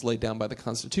bounds laid down by the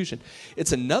Constitution.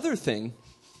 It's another thing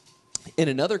in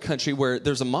another country where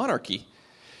there's a monarchy,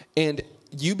 and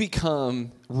you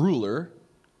become ruler,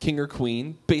 king or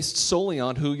queen, based solely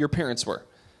on who your parents were.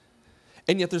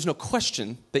 And yet there's no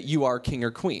question that you are king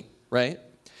or queen, right?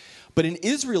 But in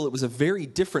Israel, it was a very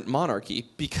different monarchy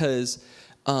because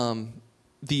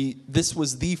this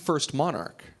was the first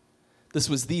monarch. This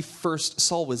was the first,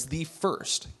 Saul was the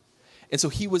first. And so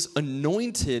he was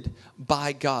anointed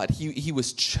by God. He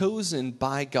was chosen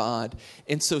by God.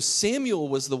 And so Samuel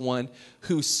was the one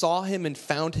who saw him and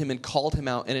found him and called him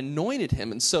out and anointed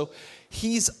him. And so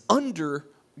he's under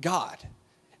God.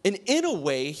 And in a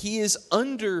way, he is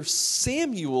under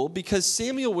Samuel because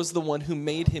Samuel was the one who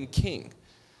made him king.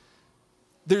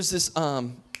 There's this,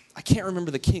 I can't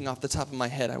remember the king off the top of my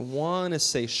head. I want to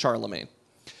say Charlemagne.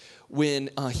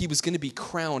 When he was going to be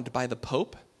crowned by the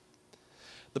Pope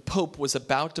was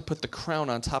about to put the crown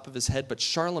on top of his head, but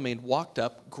Charlemagne walked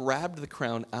up, grabbed the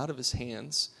crown out of his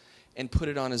hands, and put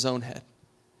it on his own head.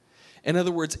 In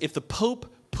other words, if the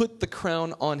Pope put the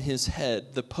crown on his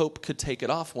head, the Pope could take it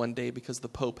off one day because the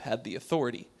Pope had the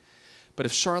authority. But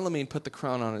if Charlemagne put the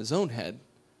crown on his own head,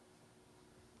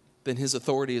 then his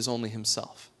authority is only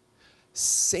himself.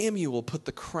 Samuel put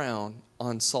the crown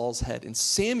on Saul's head, and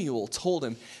Samuel told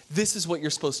him, this is what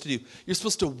you're supposed to do. You're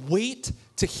supposed to wait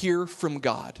to hear from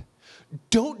God.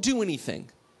 Don't do anything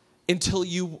until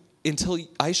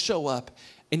I show up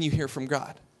and you hear from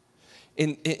God.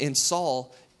 And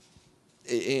Saul's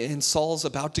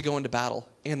about to go into battle,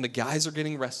 and the guys are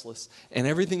getting restless, and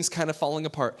everything's kind of falling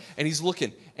apart. And he's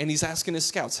looking, and he's asking his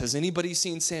scouts, has anybody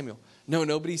seen Samuel? No,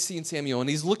 nobody's seen Samuel. And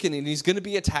he's looking, and he's going to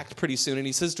be attacked pretty soon. And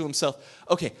he says to himself,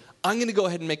 okay, I'm going to go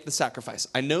ahead and make the sacrifice.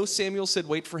 I know Samuel said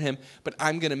wait for him, but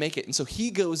I'm going to make it. And so he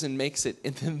goes and makes it.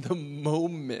 And then the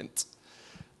moment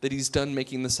that he's done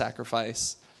making the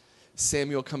sacrifice,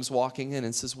 Samuel comes walking in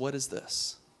and says, what is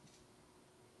this?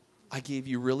 I gave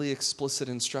you really explicit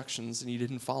instructions, and you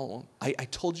didn't follow them. I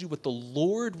told you what the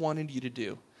Lord wanted you to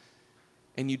do,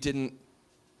 and you didn't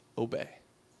obey.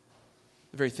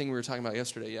 The very thing we were talking about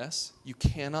yesterday, yes? You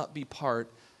cannot be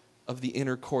part of the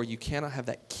inner core. You cannot have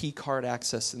that key card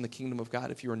access in the kingdom of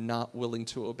God if you are not willing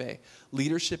to obey.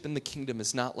 Leadership in the kingdom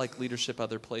is not like leadership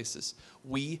other places.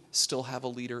 We still have a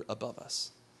leader above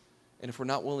us. And if we're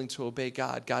not willing to obey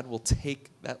God, God will take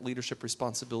that leadership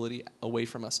responsibility away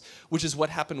from us, which is what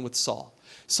happened with Saul.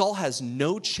 Saul has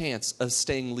no chance of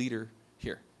staying leader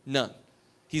here. None.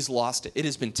 He's lost it. It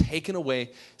has been taken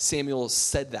away. Samuel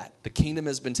said that. The kingdom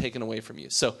has been taken away from you.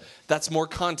 So that's more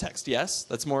context, yes?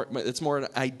 It's more an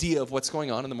idea of what's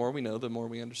going on, and the more we know, the more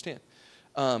we understand.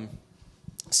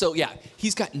 So yeah,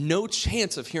 he's got no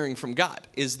chance of hearing from God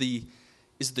is the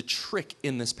trick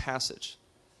in this passage.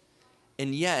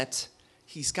 And yet,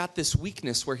 he's got this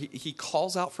weakness where he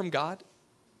calls out from God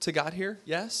to God here,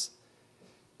 yes?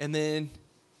 And then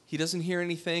he doesn't hear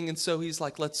anything, and so he's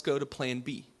like, let's go to plan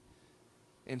B.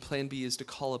 And plan B is to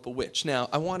call up a witch. Now,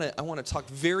 I want to talk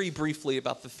very briefly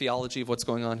about the theology of what's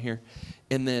going on here,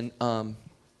 and then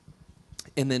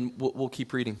we'll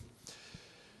keep reading.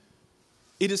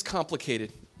 It is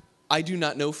complicated. I do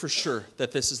not know for sure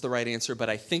that this is the right answer, but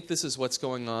I think this is what's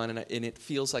going on, and it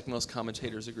feels like most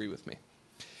commentators agree with me.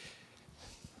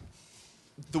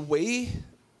 The way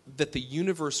that the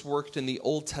universe worked in the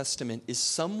Old Testament is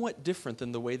somewhat different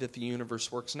than the way that the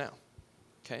universe works now.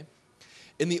 Okay?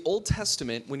 In the Old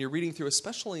Testament, when you're reading through,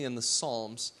 especially in the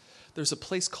Psalms, there's a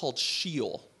place called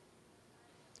Sheol.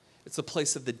 It's the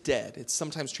place of the dead. It's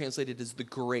sometimes translated as the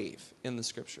grave in the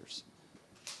scriptures.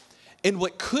 And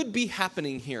what could be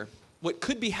happening here, what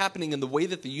could be happening in the way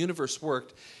that the universe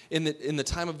worked in the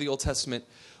time of the Old Testament,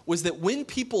 was that when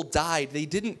people died, they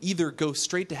didn't either go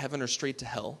straight to heaven or straight to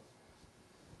hell,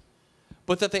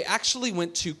 but that they actually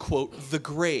went to, quote, the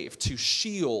grave, to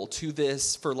Sheol, to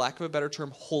this, for lack of a better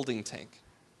term, holding tank.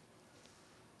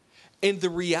 And the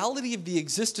reality of the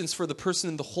existence for the person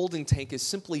in the holding tank is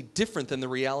simply different than the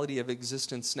reality of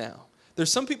existence now.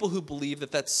 There's some people who believe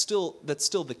that that's still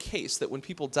the case, that when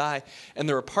people die and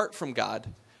they're apart from God,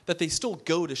 that they still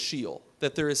go to Sheol,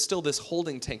 that there is still this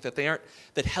holding tank,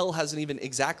 that hell hasn't even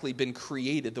exactly been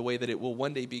created the way that it will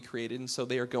one day be created, and so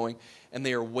they are going and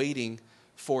they are waiting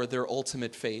for their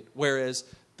ultimate fate. Whereas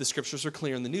the scriptures are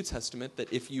clear in the New Testament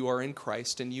that if you are in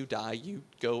Christ and you die, you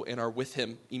go and are with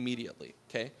him immediately,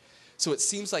 okay? So it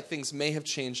seems like things may have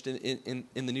changed in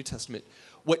the New Testament.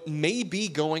 What may be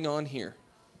going on here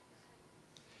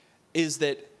is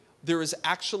that there is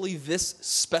actually this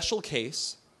special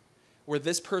case where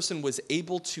this person was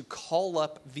able to call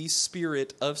up the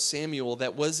spirit of Samuel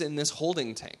that was in this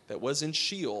holding tank, that was in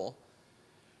Sheol,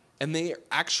 and they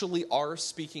actually are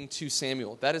speaking to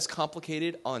Samuel. That is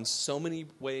complicated on so many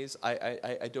ways.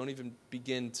 I don't even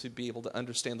begin to be able to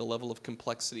understand the level of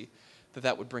complexity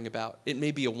that would bring about. It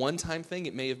may be a one-time thing.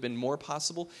 It may have been more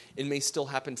possible. It may still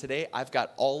happen today. I've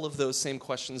got all of those same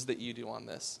questions that you do on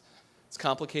this. It's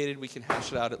complicated. We can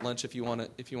hash it out at lunch if you want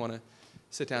to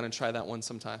sit down and try that one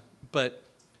sometime. But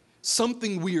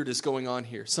something weird is going on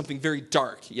here. Something very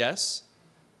dark, yes?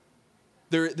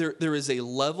 There is a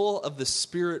level of the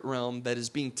spirit realm that is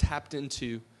being tapped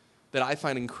into that I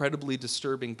find incredibly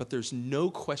disturbing, but there's no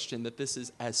question that this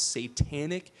is as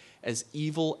satanic, as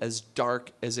evil, as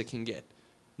dark as it can get.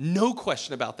 No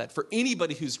question about that for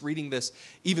anybody who's reading this,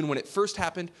 even when it first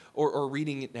happened or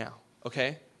reading it now,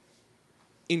 okay?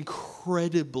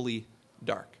 Incredibly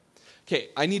dark. Okay,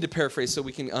 I need to paraphrase so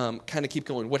we can kind of keep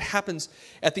going. What happens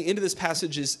at the end of this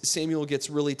passage is Samuel gets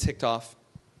really ticked off,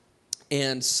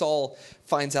 and Saul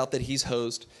finds out that he's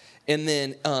hosed. And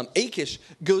then Achish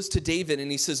goes to David and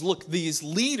he says, look, these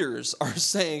leaders are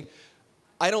saying,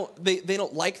 they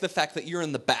don't like the fact that you're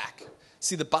in the back.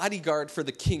 See, the bodyguard for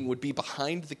the king would be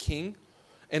behind the king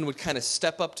and would kind of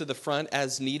step up to the front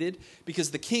as needed,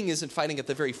 because the king isn't fighting at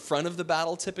the very front of the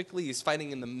battle typically. He's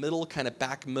fighting in the middle, kind of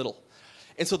back middle.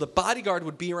 And so the bodyguard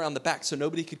would be around the back so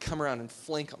nobody could come around and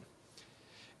flank him.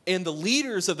 And the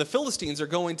leaders of the Philistines are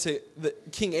going to the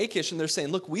King Achish and they're saying,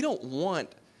 look, we don't want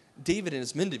David and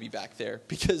his men to be back there,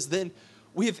 because then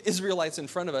we have Israelites in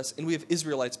front of us and we have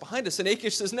Israelites behind us. And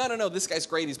Achish says, no, this guy's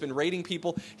great. He's been raiding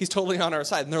people. He's totally on our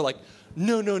side. And they're like,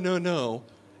 no.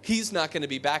 He's not going to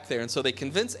be back there. And so they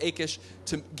convince Achish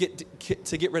to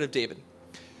get rid of David.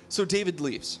 So David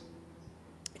leaves.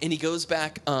 And he goes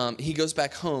back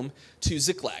home to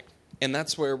Ziklag. And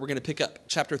that's where we're going to pick up,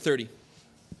 chapter 30.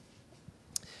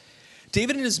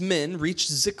 David and his men reached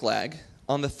Ziklag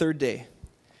on the third day.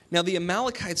 Now the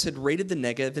Amalekites had raided the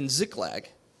Negev and Ziklag,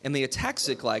 and they attacked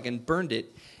Ziklag and burned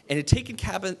it, and had taken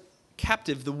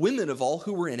captive the women of all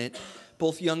who were in it,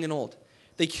 both young and old.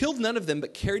 They killed none of them,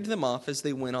 but carried them off as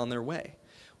they went on their way.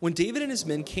 When David and his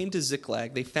men came to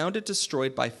Ziklag, they found it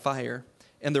destroyed by fire,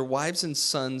 and their wives and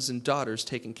sons and daughters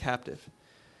taken captive.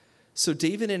 So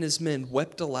David and his men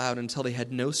wept aloud until they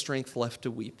had no strength left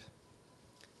to weep.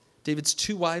 David's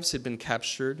 2 wives had been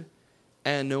captured,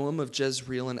 Ahinoam of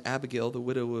Jezreel and Abigail, the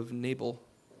widow of Nabal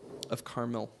of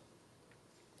Carmel.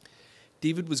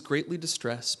 David was greatly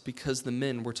distressed because the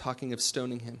men were talking of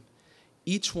stoning him.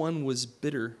 Each one was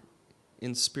bitter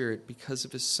in spirit because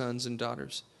of his sons and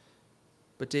daughters.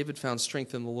 But David found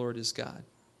strength in the Lord his God.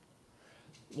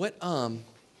 What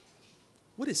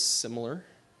is similar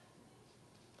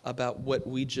about what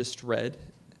we just read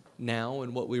now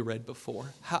and what we read before?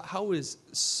 How is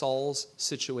Saul's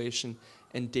situation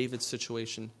and David's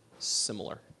situation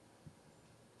similar?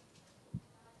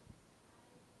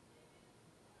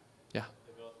 Yeah.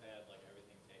 They both had like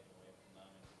everything taken away from them,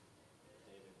 and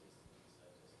David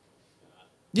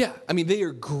just Yeah, I mean, they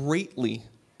are greatly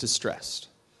distressed.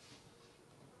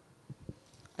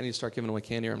 I need to start giving away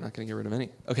candy or I'm not going to get rid of any.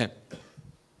 Okay.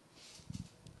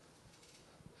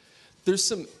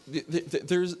 There's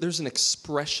an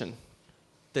expression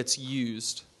that's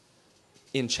used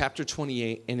in chapter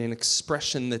 28 and an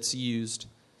expression that's used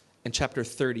in chapter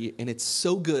 30, and it's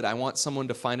so good I want someone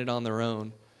to find it on their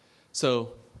own.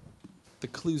 So the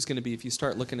clue's going to be if you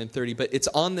start looking in 30, but it's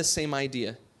on the same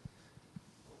idea.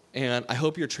 And I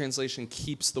hope your translation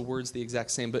keeps the words the exact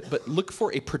same, but look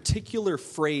for a particular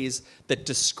phrase that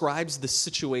describes the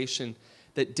situation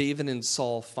that David and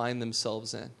Saul find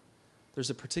themselves in. There's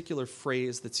a particular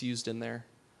phrase that's used in there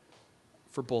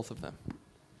for both of them.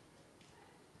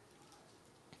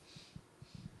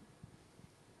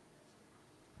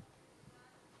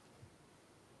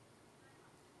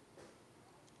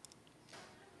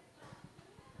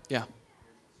 Yeah.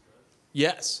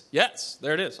 Yes,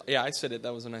 there it is. Yeah, I said it.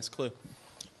 That was a nice clue.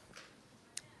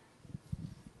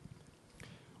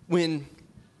 When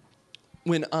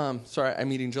I'm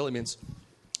eating jelly beans.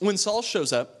 When Saul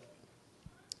shows up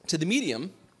to the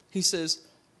medium, he says,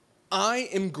 I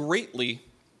am greatly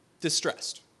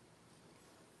distressed.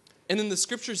 And then the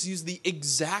scriptures use the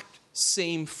exact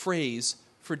same phrase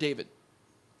for David.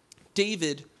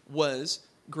 David was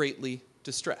greatly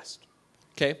distressed.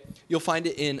 Okay? You'll find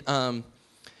it in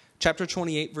chapter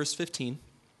 28, verse 15.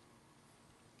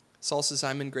 Saul says,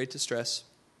 I'm in great distress.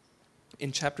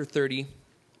 In chapter 30,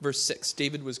 verse 6,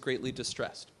 David was greatly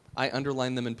distressed. I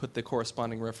underlined them and put the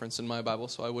corresponding reference in my Bible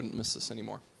so I wouldn't miss this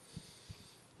anymore.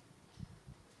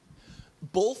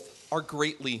 Both are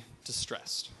greatly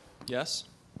distressed. Yes?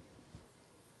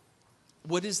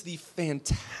 What is the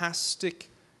fantastic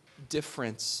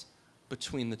difference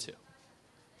between the two?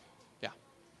 Yeah.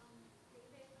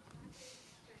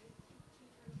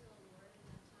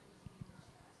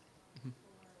 Mm-hmm.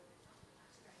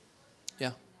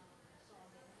 Yeah.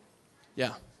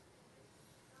 Yeah.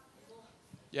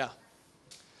 Yeah.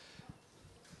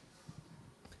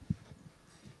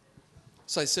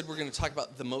 So I said we're going to talk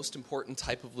about the most important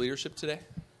type of leadership today.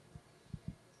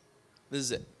 This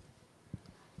is it.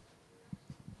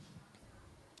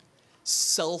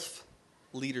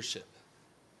 Self-leadership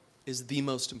is the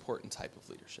most important type of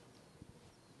leadership.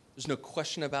 There's no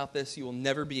question about this. You will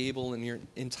never be able in your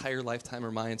entire lifetime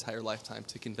or my entire lifetime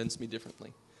to convince me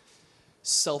differently.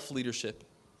 Self-leadership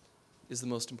is the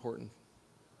most important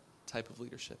type of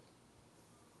leadership.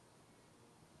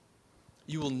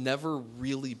 You will never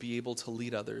really be able to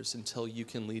lead others until you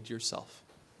can lead yourself.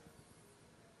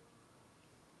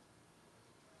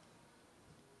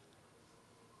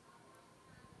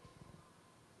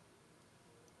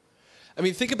 I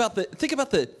mean, think about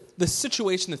the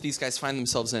situation that these guys find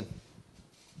themselves in.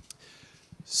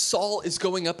 Saul is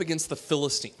going up against the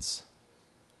Philistines.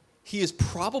 He is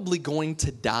probably going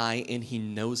to die, and he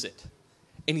knows it.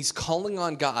 And he's calling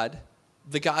on God,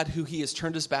 the God who he has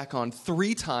turned his back on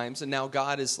 3 times, and now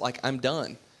God is like, I'm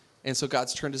done. And so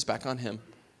God's turned his back on him.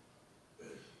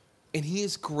 And he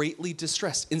is greatly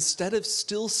distressed. Instead of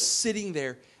still sitting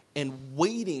there and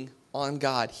waiting on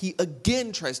God, he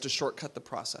again tries to shortcut the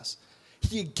process.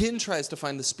 He again tries to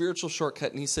find the spiritual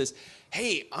shortcut, and he says,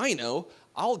 hey, I know,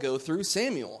 I'll go through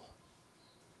Samuel.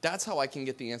 That's how I can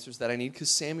get the answers that I need, because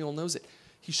Samuel knows it.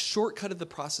 He shortcutted the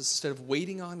process. Instead of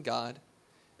waiting on God,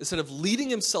 instead of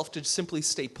leading himself to simply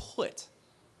stay put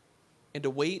and to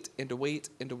wait and to wait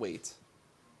and to wait,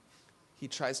 he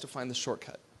tries to find the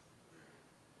shortcut.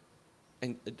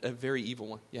 And a very evil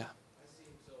one, yeah. I see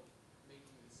himself making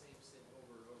the same sin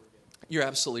over and over again. You're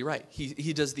absolutely right.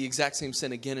 He does the exact same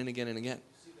sin again and again and again.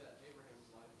 You see that in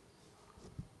Abraham's life.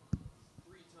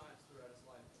 3 times throughout his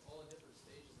life, all in different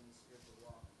stages in the spiritual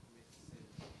walk, he makes the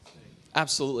same mistake.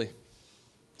 Absolutely.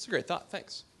 It's a great thought.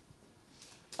 Thanks.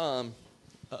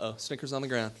 Snickers on the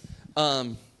ground.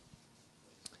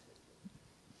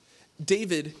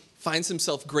 David finds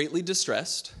himself greatly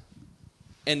distressed,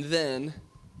 and then,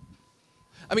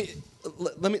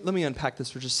 let me unpack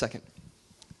this for just a second.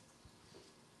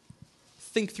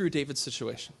 Think through David's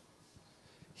situation.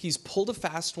 He's pulled a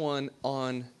fast one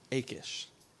on Achish.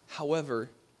 However,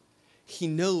 he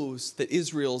knows that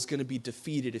Israel is going to be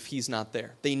defeated if he's not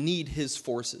there. They need his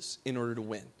forces in order to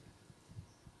win.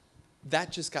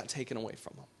 That just got taken away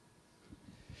from him.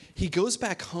 He goes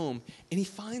back home and he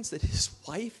finds that his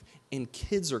wife and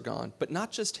kids are gone, but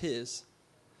not just his,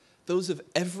 those of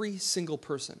every single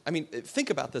person. I mean, think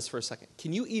about this for a second.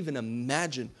 Can you even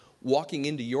imagine walking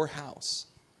into your house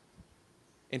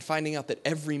and finding out that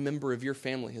every member of your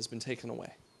family has been taken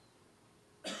away?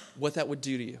 What that would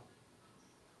do to you?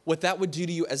 What that would do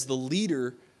to you as the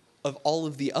leader of all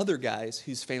of the other guys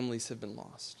whose families have been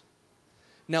lost.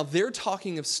 Now they're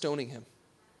talking of stoning him.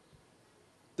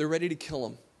 They're ready to kill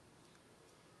him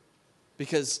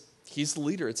because he's the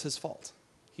leader. It's his fault.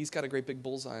 He's got a great big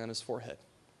bullseye on his forehead.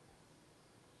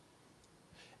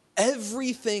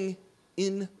 Everything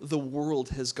in the world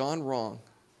has gone wrong.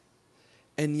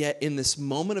 And yet in this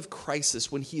moment of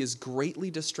crisis, when he is greatly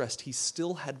distressed, he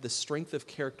still had the strength of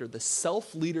character, the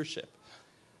self-leadership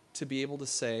to be able to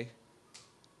say,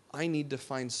 I need to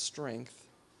find strength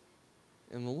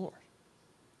in the Lord.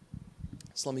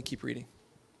 So let me keep reading.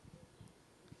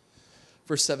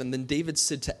 Verse 7, then David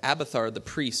said to Abiathar the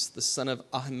priest, the son of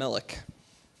Ahimelech,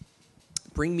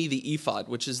 bring me the ephod,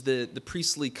 which is the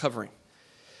priestly covering.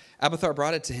 Abiathar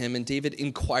brought it to him, and David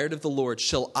inquired of the Lord,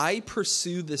 shall I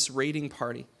pursue this raiding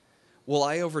party? Will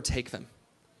I overtake them?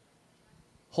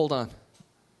 Hold on.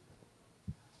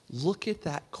 Look at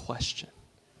that question.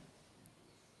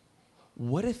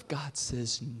 What if God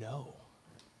says no?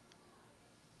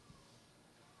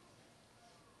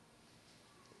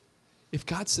 If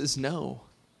God says no,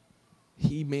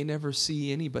 he may never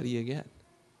see anybody again.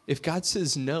 If God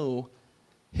says no,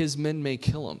 his men may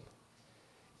kill him.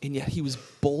 And yet he was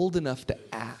bold enough to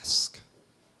ask.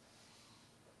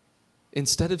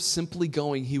 Instead of simply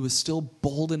going, he was still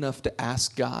bold enough to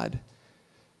ask God,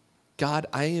 God,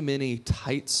 I am in a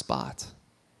tight spot,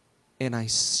 and I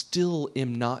still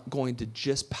am not going to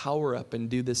just power up and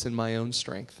do this in my own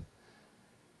strength.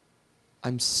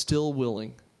 I'm still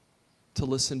willing to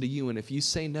listen to you. And if you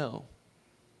say no,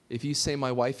 if you say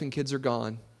my wife and kids are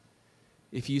gone,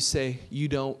 if you say you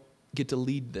don't get to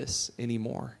lead this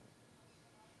anymore,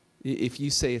 if you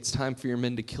say it's time for your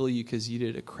men to kill you because you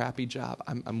did a crappy job,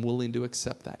 I'm willing to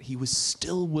accept that. He was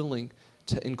still willing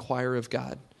to inquire of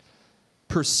God.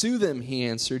 Pursue them, he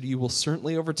answered. You will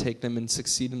certainly overtake them and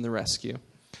succeed in the rescue.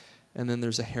 And then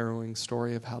there's a harrowing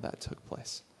story of how that took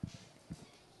place.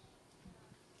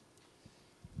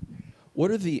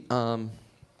 What are the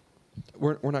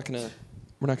we're not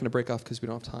gonna break off because we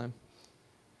don't have time.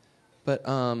 But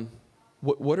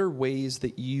what are ways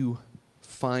that you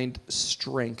find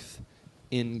strength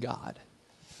in God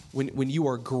when you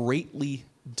are greatly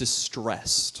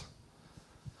distressed?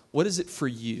 What is it for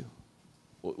you?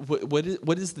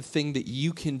 What is the thing that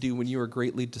you can do when you are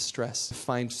greatly distressed to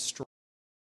find strength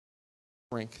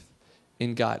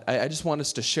in God? I just want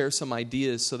us to share some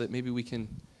ideas so that maybe we can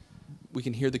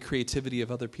hear the creativity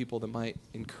of other people that might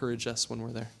encourage us when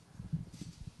we're there.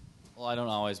 Well, I don't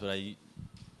always, but I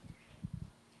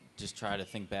just try to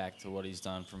think back to what he's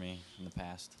done for me in the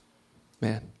past.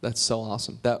 Man, that's so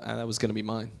awesome. That was going to be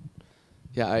mine.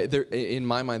 Yeah, in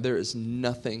my mind, there is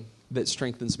nothing that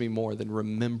strengthens me more than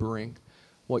remembering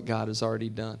what God has already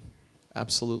done.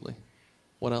 Absolutely.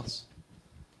 What else?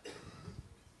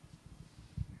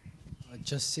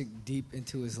 Just sink deep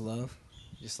into his love.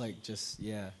 Just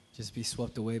be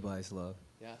swept away by his love.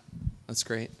 Yeah, that's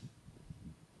great.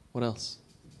 What else?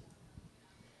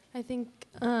 I think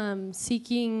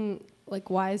seeking like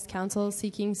wise counsel,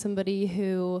 seeking somebody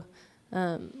who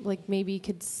like maybe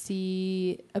could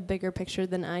see a bigger picture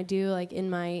than I do, like in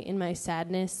my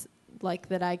sadness, like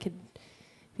that I could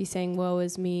be saying woe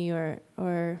is me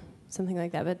or something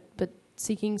like that, but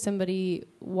seeking somebody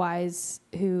wise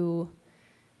who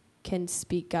can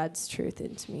speak God's truth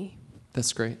into me.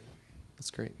 That's great.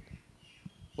 That's great.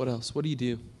 What else? What do you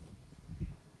do?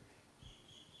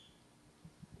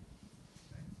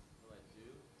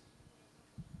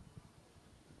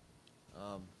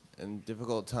 In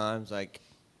difficult times, like,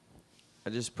 I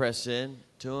just press in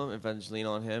to him. If I just lean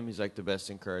on him, he's like the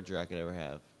best encourager I could ever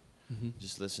have. Mm-hmm.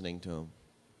 Just listening to him.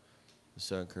 It's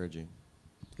so encouraging.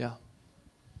 Yeah.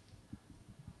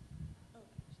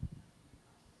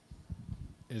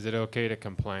 Is it okay to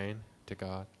complain to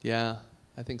God? Yeah,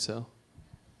 I think so.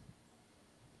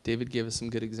 David gave us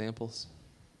some good examples.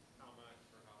 How much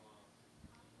for how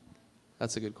long?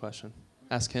 That's a good question.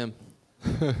 Ask him.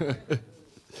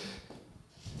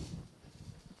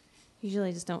 Usually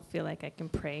I just don't feel like I can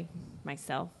pray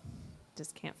myself.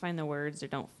 Just can't find the words or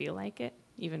don't feel like it,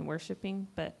 even worshiping,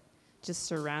 but just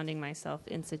surrounding myself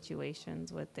in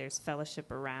situations where there's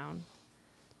fellowship around.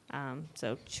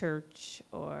 So church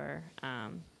or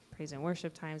praise and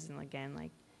worship times, and again,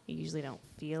 like, you usually don't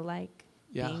feel like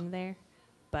being there,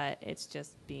 but it's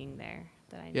just being there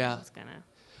that I know is gonna.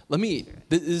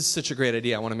 This is such a great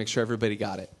idea. I want to make sure everybody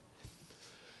got it.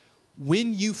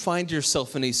 When you find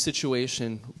yourself in a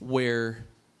situation where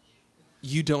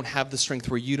you don't have the strength,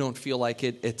 where you don't feel like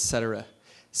it, etc.,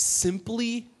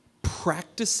 simply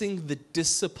practicing the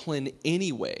discipline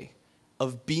anyway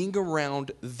of being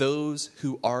around those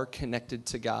who are connected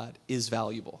to God is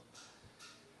valuable.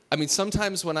 I mean,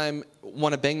 sometimes when I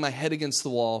want to bang my head against the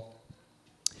wall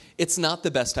it's not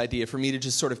the best idea for me to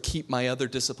just sort of keep my other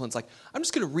disciplines. Like, I'm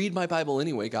just going to read my Bible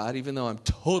anyway, God, even though I'm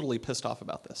totally pissed off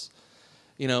about this.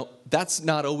 You know, that's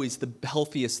not always the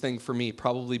healthiest thing for me,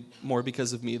 probably more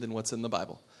because of me than what's in the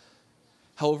Bible.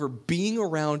 However, being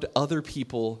around other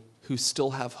people who still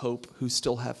have hope, who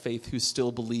still have faith, who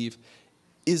still believe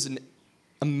is an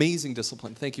amazing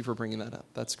discipline. Thank you for bringing that up.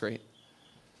 That's great.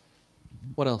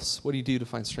 What else? What do you do to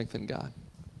find strength in God?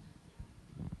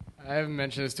 I haven't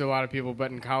mentioned this to a lot of people,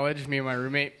 but in college, me and my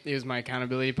roommate, he was my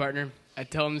accountability partner. I'd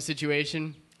tell him the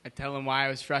situation. I'd tell him why I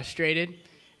was frustrated.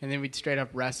 And then we'd straight up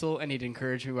wrestle, and he'd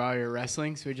encourage me while we were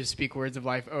wrestling. So he'd just speak words of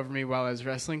life over me while I was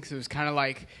wrestling. So it was kind of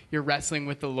like you're wrestling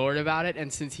with the Lord about it.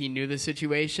 And since he knew the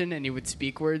situation and he would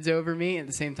speak words over me at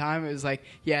the same time, it was like,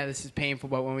 yeah, this is painful,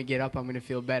 but when we get up, I'm going to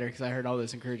feel better because I heard all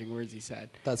those encouraging words he said.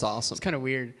 That's awesome. It's kind of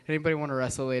weird. Anybody want to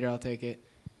wrestle later? I'll take it.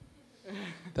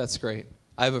 That's great.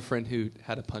 I have a friend who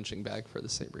had a punching bag for the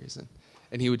same reason.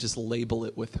 And he would just label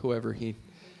it with whoever he...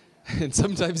 And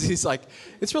sometimes he's like,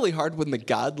 it's really hard when the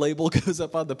God label goes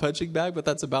up on the punching bag, but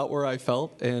that's about where I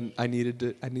felt, and I needed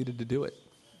to do it.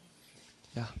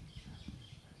 Yeah.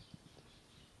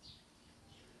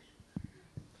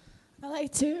 I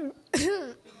like to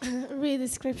read the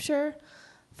scripture.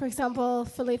 For example,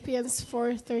 Philippians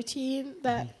 4:13,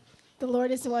 that the Lord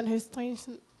is the one who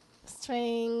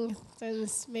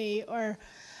strengthens me, or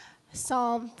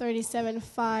Psalm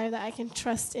 37:5, that I can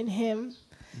trust in him.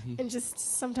 And just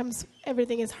sometimes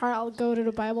everything is hard. I'll go to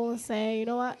the Bible and say, you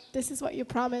know what? This is what you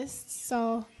promised.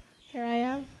 So here I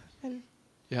am. And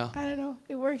yeah. I don't know.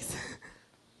 It works.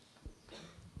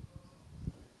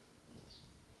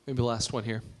 Maybe the last one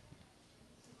here.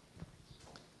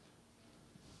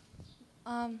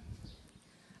 I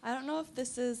don't know if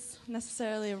this is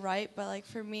necessarily right, but like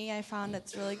for me, I found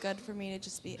it's really good for me to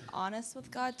just be honest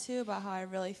with God too about how I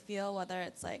really feel, whether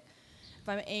it's like if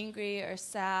I'm angry or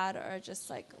sad or just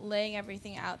like laying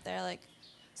everything out there. Like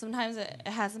sometimes it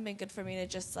hasn't been good for me to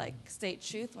just like state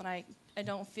truth when I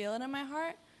don't feel it in my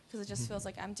heart, because it just feels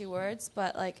like empty words.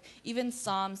 But like even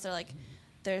Psalms, they're like,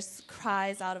 there's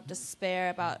cries out of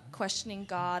despair about questioning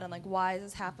God and like, why is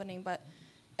this happening? But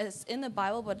it's in the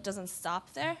Bible, but it doesn't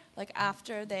stop there. Like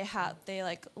after they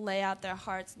like lay out their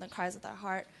hearts and the cries of their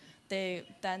heart, they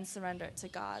then surrender it to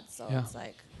God. So it's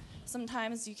like,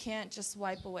 sometimes you can't just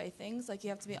wipe away things. Like you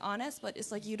have to be honest, but it's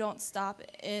like you don't stop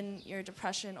in your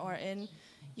depression or in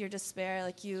your despair.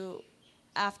 Like you,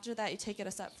 after that, you take it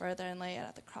a step further and lay it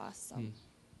at the cross. So.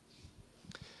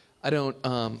 I don't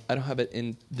have it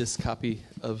in this copy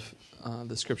of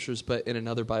the scriptures, but in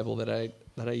another Bible that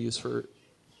I use for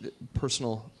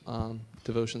personal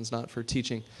devotions, not for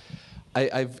teaching.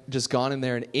 I've just gone in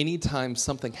there, and anytime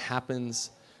something happens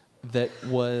that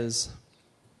was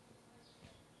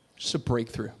just a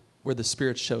breakthrough where the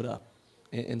Spirit showed up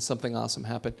and something awesome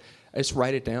happened, I just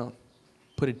write it down,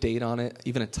 put a date on it,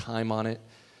 even a time on it.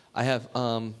 I have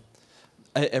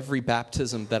every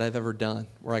baptism that I've ever done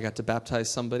where I got to baptize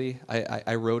somebody,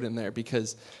 I wrote in there,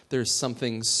 because there's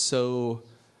something so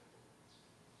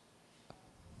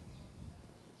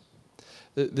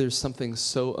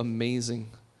amazing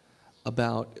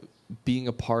about being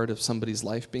a part of somebody's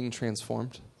life being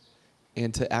transformed.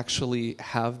 And to actually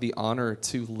have the honor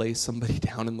to lay somebody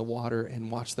down in the water and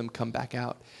watch them come back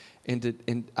out.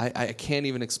 And I can't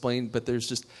even explain, but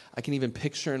I can even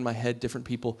picture in my head different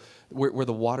people where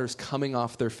the water's coming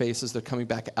off their faces, they're coming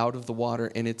back out of the water,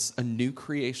 and it's a new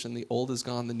creation. The old is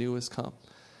gone, the new has come.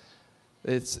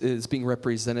 It's being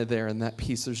represented there in that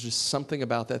piece. There's just something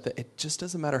about that it just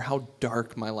doesn't matter how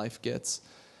dark my life gets.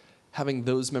 Having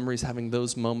those memories, having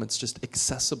those moments just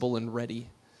accessible and ready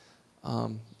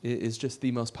is just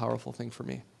the most powerful thing for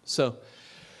me. So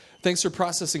thanks for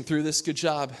processing through this. Good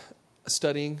job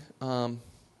studying.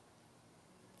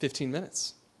 15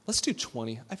 minutes. Let's do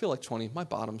 20. I feel like 20. My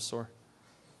bottom's sore.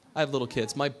 I have little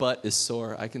kids. My butt is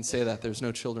sore. I can say that. There's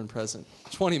no children present.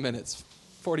 20 minutes.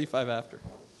 45 after.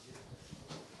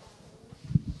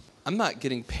 I'm not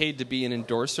getting paid to be an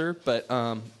endorser, but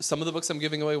some of the books I'm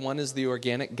giving away, one is The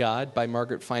Organic God by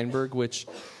Margaret Feinberg, which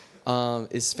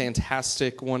is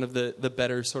fantastic. One of the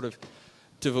better sort of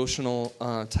devotional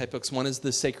type books. One is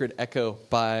The Sacred Echo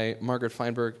by Margaret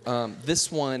Feinberg.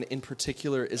 This one in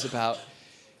particular is about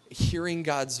hearing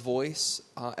God's voice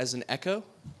as an echo.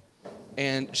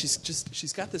 And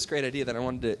she's got this great idea that I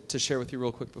wanted to share with you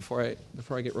real quick before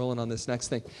I get rolling on this next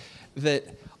thing. That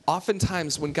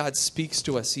oftentimes when God speaks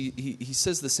to us, he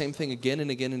says the same thing again and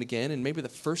again and again, and maybe the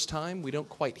first time we don't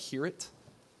quite hear it,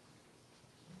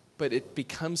 but it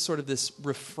becomes sort of this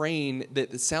refrain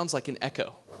that it sounds like an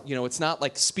echo. You know, it's not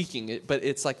like speaking it, but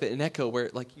it's like an echo where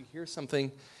like you hear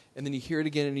something And then you hear it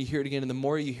again and you hear it again. And the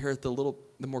more you hear it,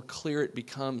 the more clear it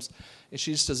becomes. And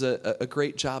she just does a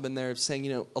great job in there of saying,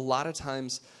 a lot of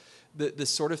times the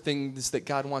sort of things that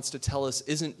God wants to tell us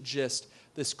isn't just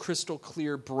this crystal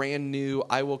clear, brand new,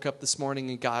 I woke up this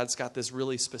morning and God's got this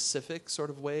really specific sort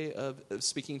of way of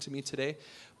speaking to me today.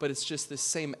 But it's just this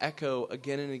same echo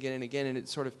again and again and again. And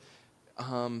it's sort of, I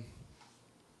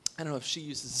don't know if she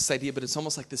uses this idea, but it's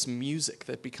almost like this music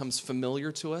that becomes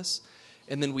familiar to us.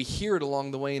 And then we hear it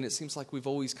along the way, and it seems like we've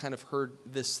always kind of heard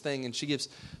this thing. And she gives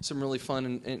some really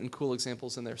fun and cool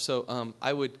examples in there. So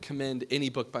I would commend any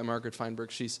book by Margaret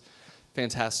Feinberg. She's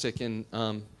fantastic, and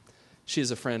she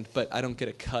is a friend, but I don't get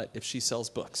a cut if she sells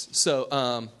books.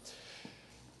 So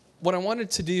what I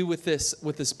wanted to do with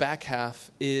this back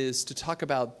half is to talk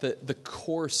about the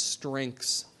core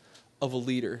strengths of a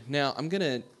leader. Now, I'm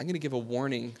gonna give a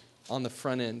warning on the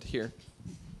front end here,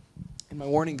 and my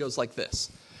warning goes like this.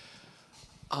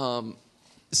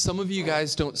 Some of you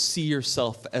guys don't see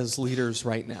yourself as leaders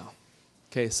right now.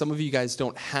 Okay, some of you guys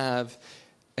don't have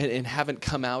and haven't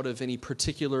come out of any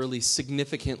particularly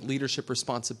significant leadership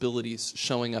responsibilities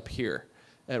showing up here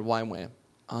at YWAM.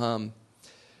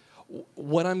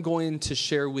 What I'm going to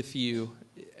share with you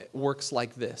works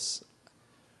like this.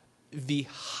 The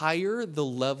higher the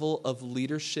level of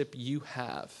leadership you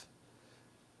have,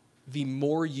 the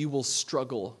more you will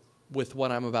struggle with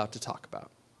what I'm about to talk about.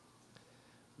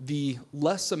 The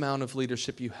less amount of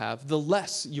leadership you have, the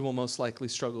less you will most likely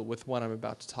struggle with what I'm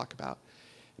about to talk about.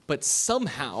 But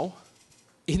somehow,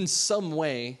 in some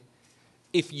way,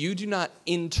 if you do not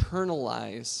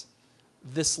internalize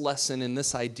this lesson and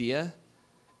this idea,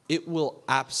 it will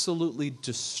absolutely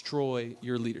destroy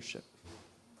your leadership.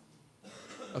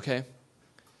 Okay?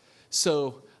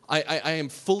 So I am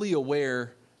fully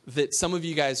aware that some of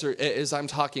you guys, as I'm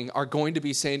talking, are going to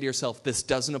be saying to yourself, this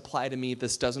doesn't apply to me,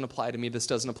 this doesn't apply to me, this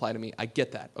doesn't apply to me. I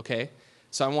get that, okay?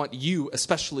 So I want you,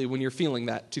 especially when you're feeling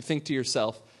that, to think to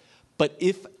yourself, but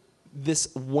if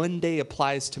this one day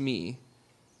applies to me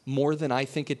more than I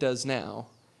think it does now,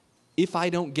 if I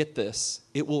don't get this,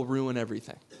 it will ruin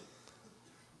everything.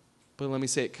 But let me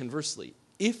say it conversely.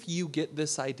 If you get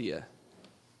this idea,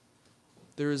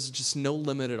 there is just no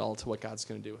limit at all to what God's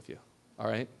going to do with you, all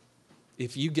right?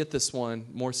 If you get this one,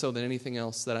 more so than anything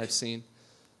else that I've seen,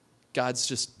 God's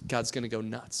going to go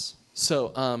nuts.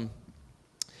 So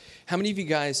how many of you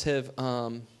guys have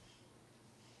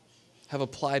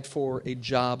applied for a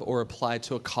job or applied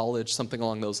to a college, something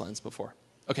along those lines before?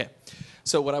 Okay.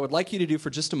 So what I would like you to do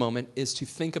for just a moment is to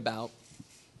think about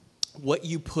what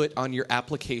you put on your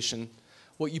application,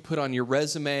 what you put on your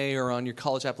resume or on your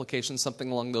college application,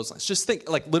 something along those lines. Just think,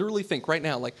 like literally think right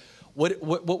now, like what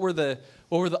were the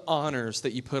honors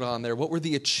that you put on there? What were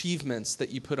the achievements that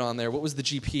you put on there? What was the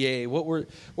GPA? What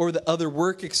were the other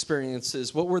work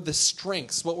experiences? What were the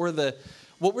strengths? What were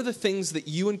the things that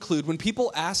you include when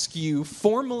people ask you,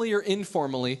 formally or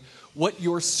informally, what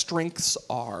your strengths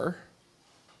are?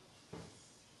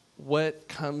 What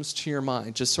comes to your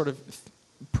mind? Just sort of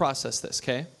process this,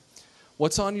 okay?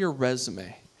 What's on your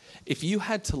resume? If you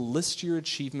had to list your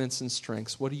achievements and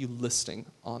strengths, what are you listing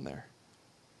on there?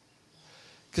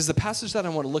 Because the passage that I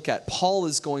want to look at, Paul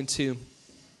is going to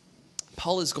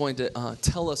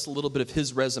tell us a little bit of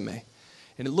his resume.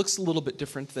 And it looks a little bit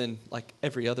different than like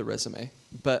every other resume.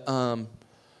 But I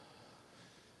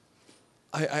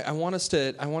want us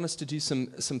to do some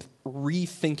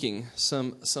rethinking,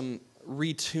 some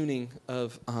retuning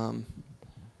of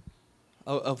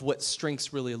what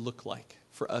strengths really look like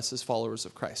for us as followers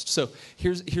of Christ. So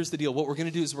here's the deal. What we're going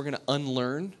to do is we're going to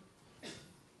unlearn.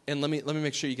 And let me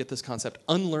make sure you get this concept.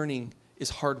 Unlearning is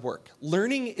hard work.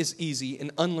 Learning is easy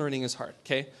and unlearning is hard,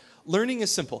 okay? Learning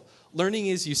is simple. Learning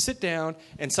is you sit down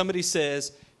and somebody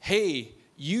says, hey,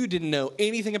 you didn't know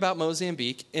anything about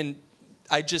Mozambique, and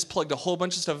I just plugged a whole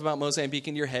bunch of stuff about Mozambique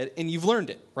into your head, and you've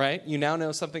learned it, right? You now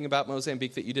know something about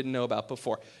Mozambique that you didn't know about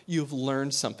before. You've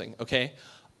learned something, okay?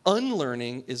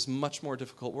 Unlearning is much more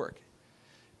difficult work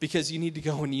because you need to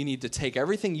go and you need to take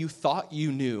everything you thought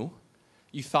you knew,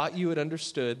 you thought you had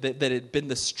understood, that had been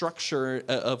the structure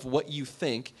of what you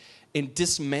think, and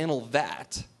dismantle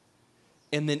that,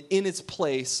 and then in its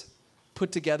place,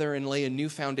 put together and lay a new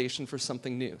foundation for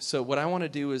something new. So what I want to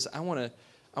do is I want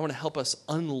to help us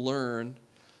unlearn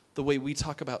the way we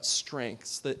talk about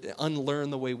strengths, unlearn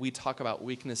the way we talk about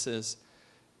weaknesses,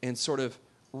 and sort of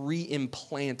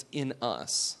re-implant in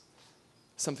us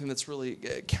something that's really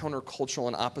countercultural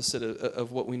and opposite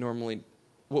of what we normally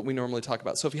talk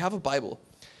about. So if you have a Bible,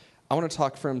 I want to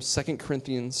talk from 2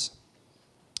 Corinthians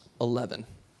 11.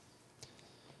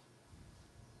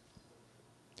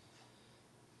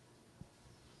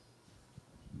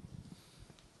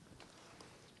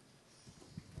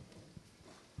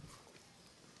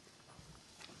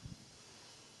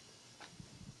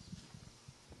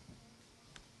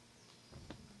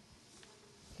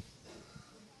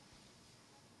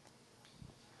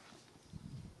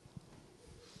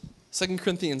 2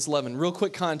 Corinthians 11, real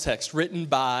quick context, written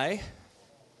by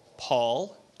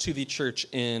Paul to the church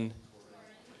in...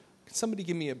 Can somebody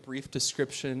give me a brief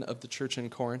description of the church in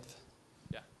Corinth?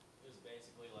 Yeah. It was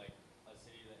basically like a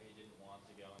city that he didn't want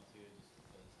to go into just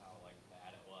because how like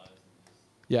bad it was.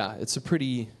 Yeah, it's a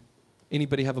pretty...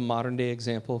 Anybody have a modern day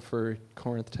example for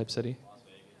Corinth type city? Las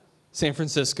Vegas. San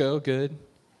Francisco, good.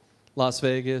 Las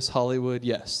Vegas, Hollywood,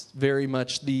 yes. Very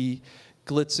much the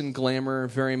glitz and glamour,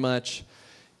 very much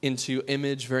into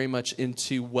image, very much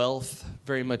into wealth,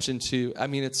 very much into, I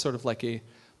mean, it's sort of like a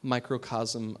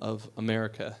microcosm of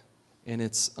America in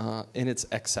its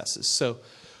excesses. So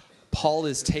Paul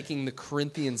is taking the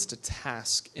Corinthians to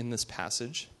task in this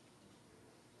passage.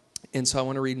 And so I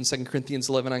want to read in 2 Corinthians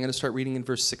 11. I'm going to start reading in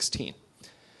verse 16.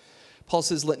 Paul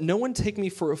says, "Let no one take me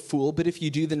for a fool, but if you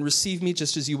do, then receive me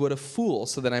just as you would a fool,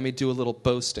 so that I may do a little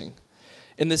boasting.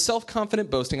 In this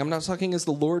self-confident boasting, I'm not talking as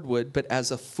the Lord would, but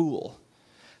as a fool.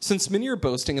 Since many are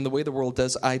boasting in the way the world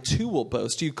does, I too will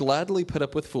boast. You gladly put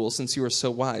up with fools since you are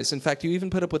so wise. In fact, you even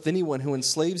put up with anyone who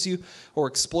enslaves you or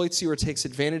exploits you or takes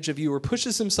advantage of you or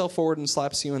pushes himself forward and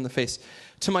slaps you in the face.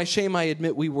 To my shame, I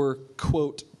admit we were,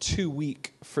 quote, too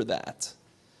weak for that."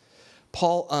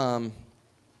 Paul,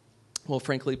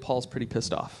 frankly, Paul's pretty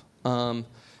pissed off.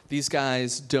 These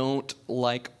guys don't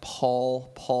like Paul.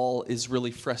 Paul is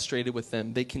really frustrated with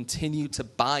them. They continue to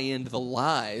buy into the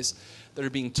lies that are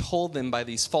being told them by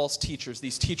these false teachers,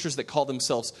 these teachers that call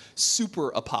themselves super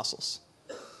apostles.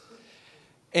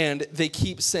 And they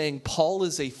keep saying Paul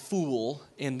is a fool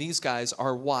and these guys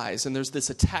are wise. And there's this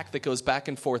attack that goes back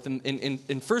and forth. In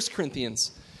 1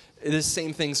 Corinthians, this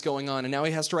same thing's going on. And now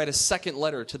he has to write a second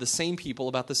letter to the same people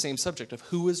about the same subject of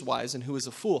who is wise and who is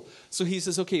a fool. So he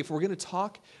says, okay, if we're going to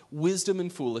talk wisdom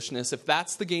and foolishness, if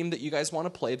that's the game that you guys want to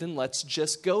play, then let's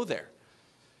just go there.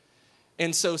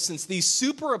 And so since these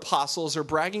super apostles are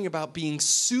bragging about being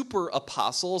super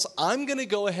apostles, I'm going to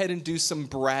go ahead and do some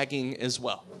bragging as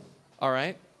well. All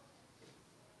right?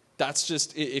 That's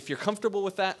just, if you're comfortable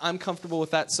with that, I'm comfortable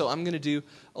with that. So I'm going to do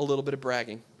a little bit of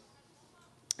bragging.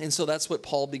 And so that's what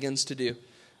Paul begins to do.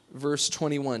 Verse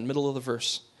 21, middle of the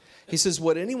verse. He says,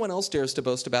 "What anyone else dares to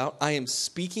boast about, I am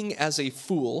speaking as a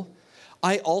fool.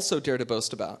 I also dare to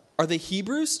boast about. Are they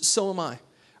Hebrews? So am I.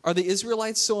 Are they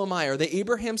Israelites? So am I. Are they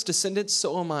Abraham's descendants?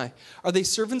 So am I. Are they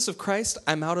servants of Christ?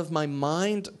 I'm out of my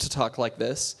mind to talk like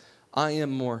this. I am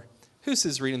more." Who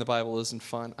says reading the Bible isn't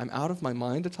fun? I'm out of my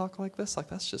mind to talk like this? Like,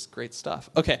 that's just great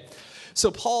stuff. Okay, so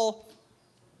Paul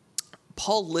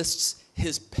lists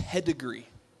his pedigree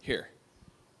here,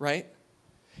 right?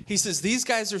 He says these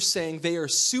guys are saying they are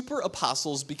super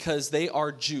apostles because they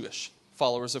are Jewish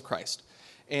followers of Christ.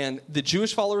 And the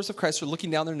Jewish followers of Christ are looking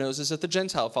down their noses at the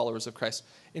Gentile followers of Christ.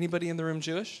 Anybody in the room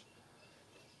Jewish?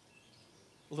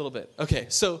 A little bit. Okay,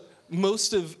 so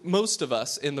most of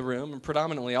us in the room, and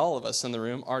predominantly all of us in the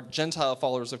room, are Gentile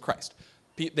followers of Christ.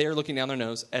 They are looking down their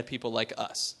nose at people like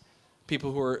us,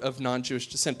 people who are of non-Jewish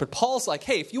descent. But Paul's like,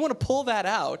 hey, if you want to pull that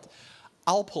out,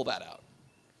 I'll pull that out.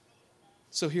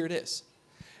 So here it is.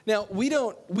 Now, we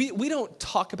don't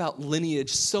talk about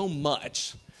lineage so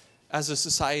much as a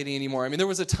society anymore. I mean, there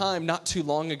was a time not too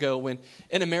long ago when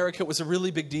in America it was a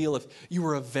really big deal if you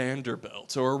were a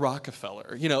Vanderbilt or a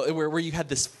Rockefeller, you know, where you had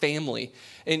this family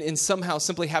and somehow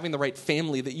simply having the right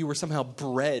family that you were somehow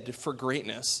bred for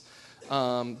greatness.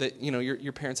 That, you know,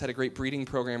 your parents had a great breeding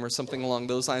program or something along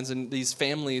those lines, and these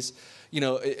families, you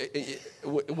know,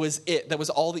 that was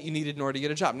all that you needed in order to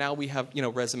get a job. Now we have, you know,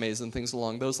 resumes and things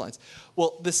along those lines.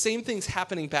 Well, the same thing's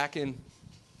happening back in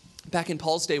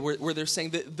Paul's day where they're saying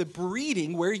that the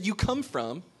breeding, where you come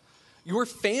from, your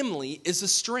family is a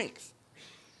strength.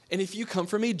 And if you come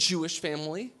from a Jewish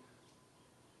family,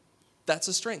 that's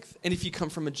a strength. And if you come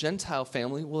from a Gentile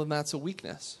family, well, then that's a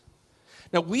weakness.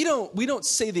 Now, we don't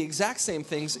say the exact same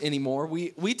things anymore.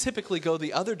 We typically go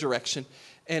the other direction,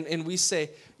 and we say,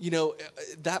 you know,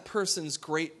 that person's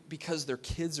great because their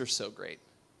kids are so great.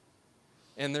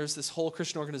 And there's this whole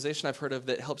Christian organization I've heard of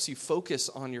that helps you focus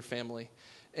on your family.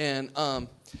 And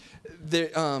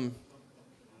the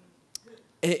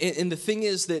thing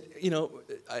is that, you know,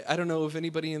 I don't know of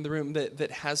anybody in the room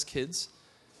that has kids,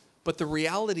 but the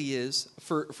reality is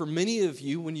for many of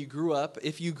you, when you grew up,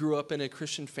 if you grew up in a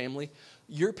Christian family,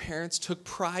 your parents took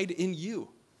pride in you.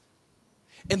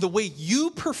 And the way you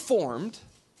performed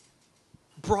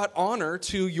brought honor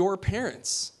to your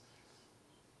parents.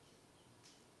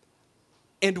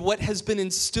 And what has been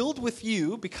instilled with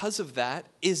you because of that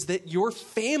is that your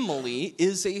family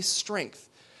is a strength.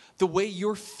 The way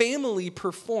your family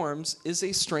performs is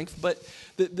a strength. But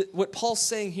what Paul's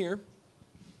saying here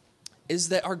is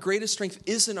that our greatest strength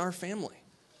isn't our family.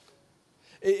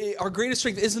 Our greatest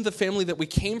strength isn't the family that we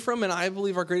came from, and I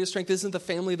believe our greatest strength isn't the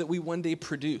family that we one day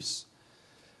produce.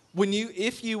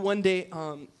 If you one day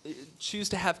choose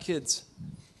to have kids,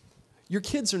 your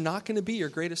kids are not going to be your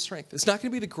greatest strength. It's not going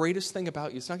to be the greatest thing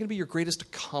about you. It's not going to be your greatest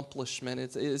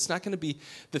accomplishment. It's not going to be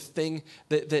the thing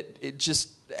that it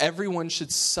just everyone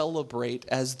should celebrate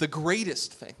as the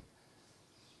greatest thing.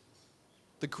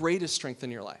 The greatest strength in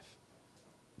your life.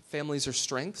 Families are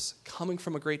strengths. Coming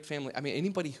from a great family. I mean,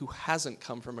 anybody who hasn't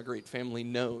come from a great family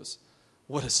knows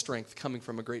what a strength coming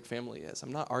from a great family is.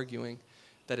 I'm not arguing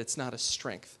that it's not a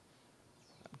strength.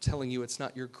 I'm telling you it's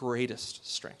not your greatest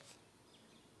strength.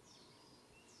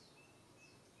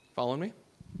 Following me?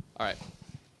 All right.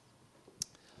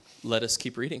 Let us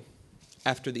keep reading.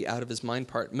 After the out of his mind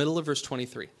part, middle of verse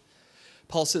 23.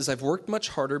 Paul says, I've worked much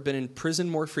harder, been in prison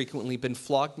more frequently, been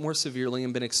flogged more severely,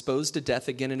 and been exposed to death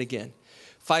again and again.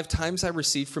 5 times I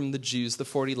received from the Jews the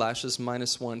 40 lashes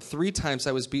minus 1. 3 times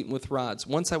I was beaten with rods.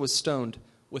 Once I was stoned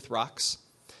with rocks.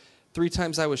 3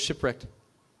 times I was shipwrecked.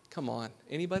 Come on.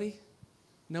 Anybody?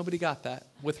 Nobody got that.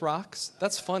 With rocks?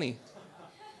 That's funny.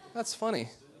 That's funny.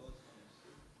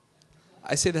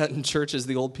 I say that in church as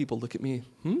the old people look at me.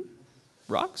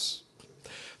 Rocks?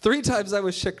 3 times I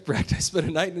was shipwrecked. I spent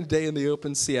a night and a day in the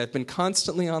open sea. I've been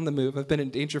constantly on the move. I've been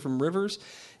in danger from rivers,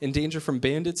 in danger from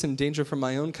bandits, in danger from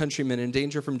my own countrymen, in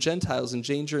danger from Gentiles, in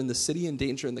danger in the city, in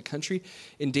danger in the country,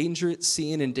 in danger at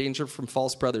sea, and in danger from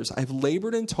false brothers. I've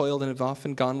labored and toiled and have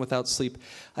often gone without sleep.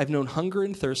 I've known hunger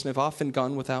and thirst and have often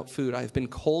gone without food. I've been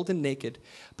cold and naked.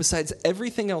 Besides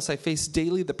everything else, I face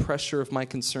daily the pressure of my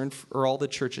concern for all the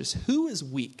churches. Who is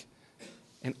weak?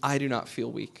 And I do not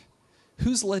feel weak.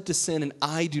 Who's led to sin and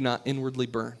I do not inwardly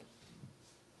burn?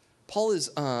 Paul's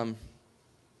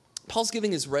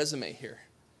giving his resume here.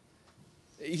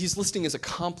 He's listing his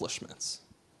accomplishments.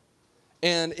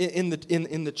 And in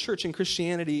the church, in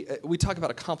Christianity, we talk about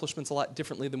accomplishments a lot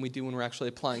differently than we do when we're actually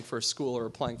applying for a school or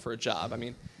applying for a job. I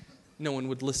mean, no one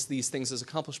would list these things as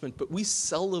accomplishment, but we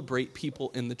celebrate people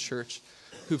in the church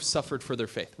who've suffered for their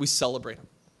faith. We celebrate them.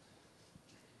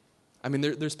 I mean,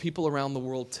 there's people around the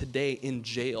world today in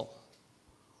jail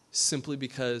simply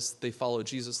because they follow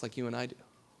Jesus like you and I do.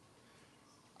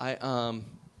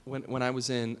 When I was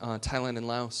in Thailand and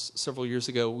Laos several years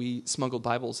ago, we smuggled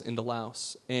Bibles into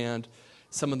Laos, and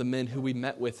some of the men who we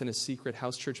met with in a secret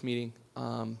house church meeting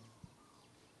are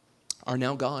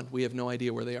now gone. We have no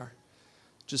idea where they are.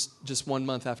 Just 1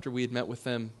 month after we had met with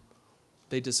them,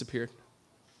 they disappeared.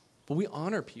 But we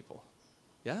honor people,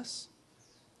 yes?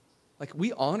 Like,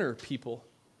 we honor people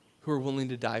who are willing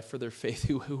to die for their faith,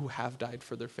 who have died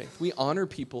for their faith. We honor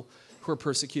people who are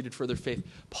persecuted for their faith.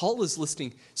 Paul is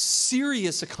listing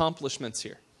serious accomplishments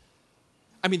here.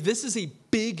 I mean, this is a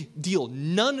big deal.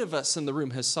 None of us in the room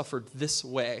has suffered this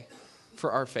way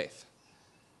for our faith.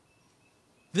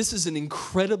 This is an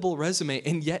incredible resume,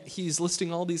 and yet he's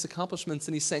listing all these accomplishments,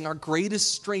 and he's saying our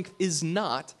greatest strength is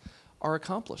not our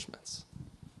accomplishments.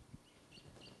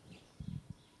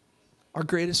 Our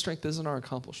greatest strength isn't our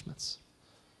accomplishments.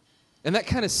 And that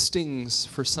kind of stings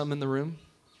for some in the room.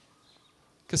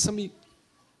 Because some of you,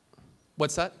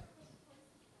 what's that?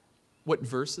 What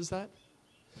verse is that?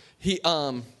 It's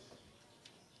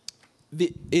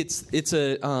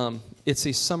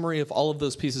a summary of all of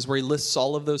those pieces where he lists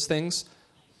all of those things.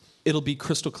 It'll be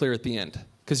crystal clear at the end.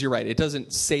 Because you're right, it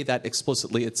doesn't say that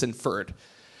explicitly, it's inferred.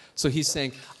 So he's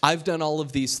saying, I've done all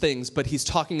of these things, but he's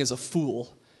talking as a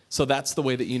fool. So that's the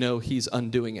way that you know he's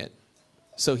undoing it.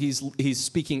 So he's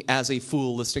speaking as a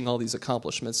fool, listing all these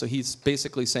accomplishments. So he's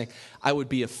basically saying, I would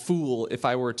be a fool if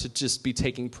I were to just be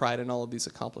taking pride in all of these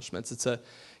accomplishments.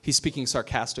 He's speaking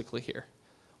sarcastically here,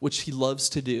 which he loves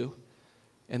to do,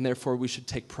 and therefore we should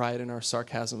take pride in our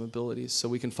sarcasm abilities so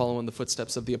we can follow in the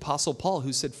footsteps of the Apostle Paul,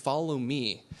 who said, follow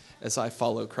me as I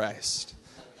follow Christ.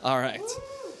 All right.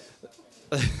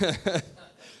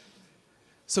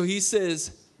 So he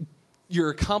says, your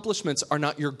accomplishments are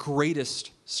not your greatest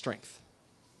strength.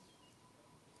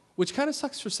 Which kind of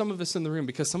sucks for some of us in the room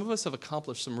because some of us have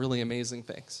accomplished some really amazing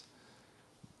things.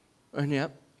 And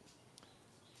yet,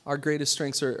 our greatest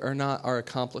strengths are not our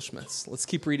accomplishments. Let's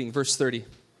keep reading. Verse 30.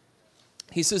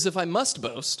 He says, if I must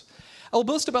boast, I will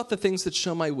boast about the things that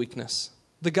show my weakness.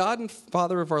 The God and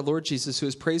Father of our Lord Jesus, who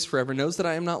is praised forever, knows that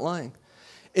I am not lying.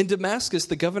 In Damascus,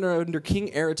 the governor under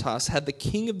King Aretas had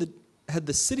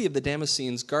the city of the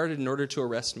Damascenes guarded in order to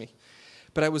arrest me.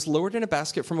 But I was lowered in a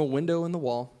basket from a window in the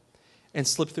wall and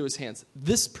slipped through his hands.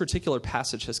 This particular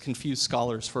passage has confused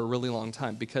scholars for a really long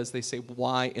time because they say,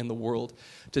 why in the world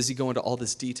does he go into all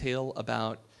this detail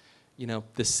about,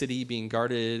 the city being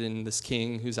guarded and this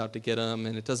king who's out to get him,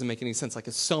 and it doesn't make any sense. Like,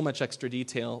 it's so much extra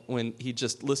detail when he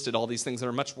just listed all these things that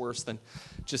are much worse than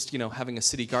just, having a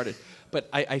city guarded. But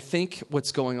I think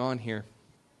what's going on here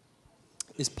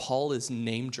is Paul is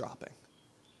name dropping.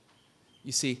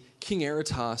 You see, King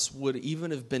Aretas would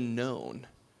even have been known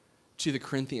to the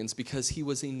Corinthians because he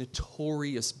was a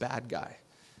notorious bad guy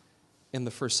in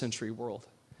the first century world.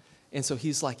 And so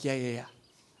he's like, yeah.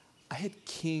 I had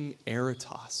King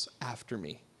Aretas after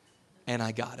me, and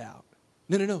I got out.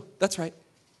 No, that's right.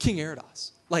 King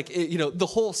Aretas. Like, the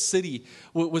whole city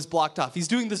was blocked off. He's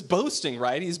doing this boasting,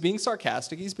 right? He's being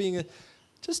sarcastic. He's being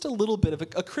just a little bit of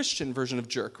a Christian version of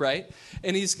jerk, right?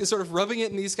 And he's sort of rubbing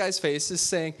it in these guys' faces,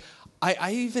 saying,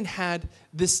 I even had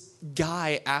this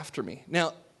guy after me.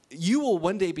 Now, you will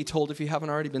one day be told, if you haven't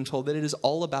already been told, that it is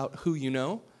all about who you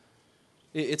know.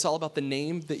 It's all about the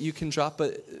name that you can drop,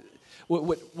 but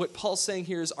what Paul's saying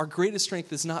here is our greatest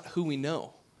strength is not who we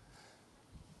know.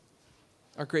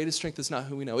 Our greatest strength is not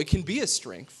who we know. It can be a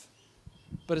strength,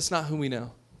 but it's not who we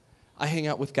know. I hang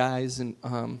out with guys and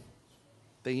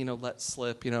they, let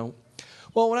slip,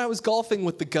 Well, when I was golfing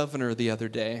with the governor the other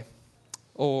day,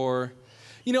 or,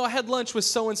 I had lunch with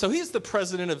so-and-so. He's the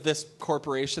president of this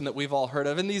corporation that we've all heard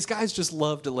of. And these guys just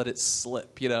love to let it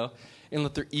slip, and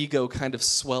let their ego kind of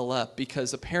swell up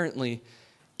because apparently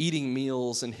eating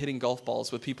meals and hitting golf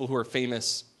balls with people who are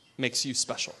famous makes you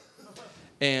special.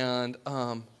 And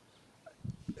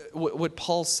what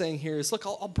Paul's saying here is, look,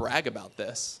 I'll brag about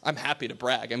this. I'm happy to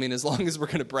brag. I mean, as long as we're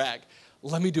going to brag,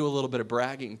 let me do a little bit of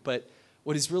bragging. But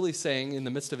what he's really saying in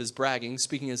the midst of his bragging,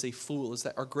 speaking as a fool, is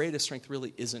that our greatest strength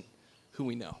really isn't who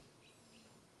we know.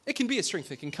 It can be a strength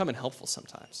that can come in helpful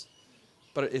sometimes,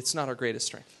 but it's not our greatest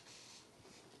strength.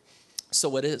 So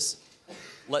what is?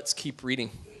 Let's keep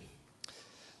reading.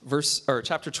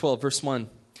 Chapter 12, verse 1. It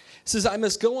says, I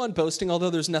must go on boasting, although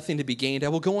there's nothing to be gained. I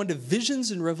will go on to visions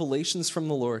and revelations from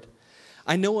the Lord.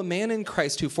 I know a man in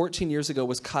Christ who 14 years ago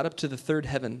was caught up to the third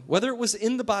heaven. Whether it was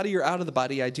in the body or out of the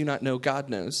body, I do not know. God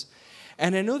knows.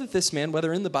 And I know that this man,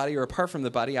 whether in the body or apart from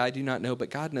the body, I do not know, but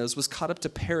God knows, was caught up to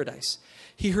paradise.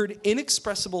 He heard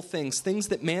inexpressible things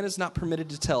that man is not permitted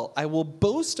to tell. I will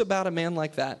boast about a man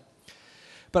like that.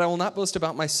 But I will not boast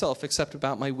about myself except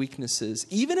about my weaknesses.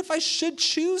 Even if I should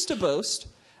choose to boast,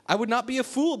 I would not be a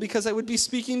fool because I would be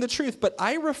speaking the truth. But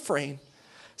I refrain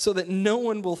so that no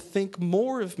one will think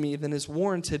more of me than is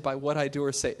warranted by what I do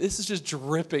or say. This is just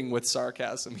dripping with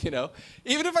sarcasm,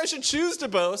 Even if I should choose to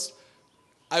boast,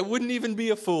 I wouldn't even be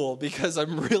a fool because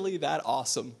I'm really that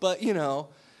awesome. But,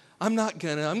 I'm not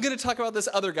gonna. I'm going to talk about this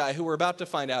other guy who we're about to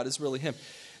find out is really him.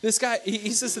 This guy, he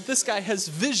says that this guy has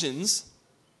visions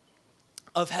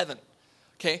of heaven.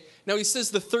 Okay? Now he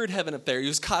says the third heaven up there. He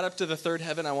was caught up to the third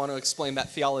heaven. I want to explain that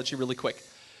theology really quick.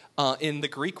 In the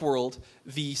Greek world,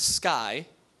 the sky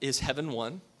is heaven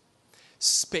 1.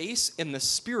 Space in the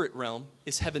spirit realm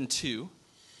is heaven 2.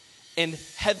 And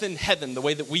heaven, the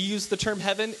way that we use the term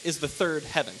heaven, is the third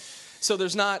heaven. So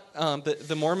there's not,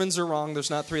 the Mormons are wrong. There's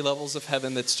not 3 levels of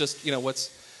heaven. That's just,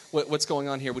 what's going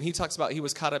on here. When he talks about he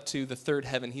was caught up to the third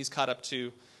heaven, he's caught up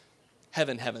to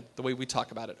heaven, the way we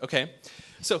talk about it, okay?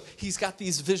 So he's got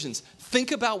these visions.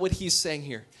 Think about what he's saying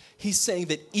here. He's saying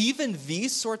that even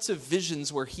these sorts of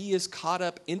visions where he is caught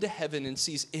up into heaven and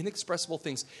sees inexpressible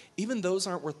things, even those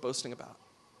aren't worth boasting about.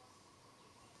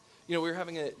 We were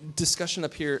having a discussion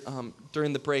up here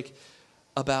during the break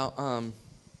about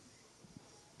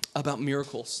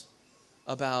miracles,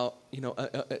 about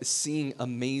seeing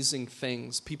amazing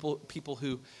things. People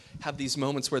who have these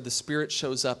moments where the Spirit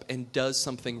shows up and does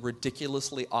something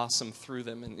ridiculously awesome through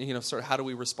them, and sort of how do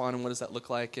we respond and what does that look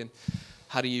like, and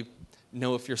how do you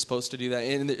know if you're supposed to do that?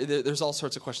 And there's all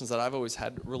sorts of questions that I've always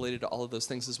had related to all of those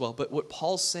things as well. But what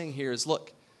Paul's saying here is,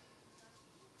 look,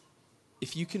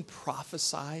 if you can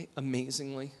prophesy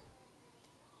amazingly,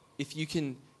 if you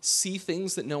can see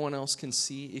things that no one else can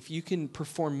see, if you can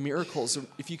perform miracles,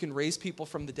 if you can raise people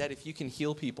from the dead, if you can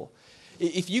heal people,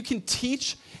 if you can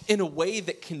teach in a way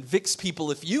that convicts people,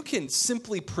 if you can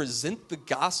simply present the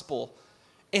gospel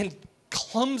and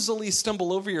clumsily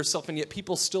stumble over yourself and yet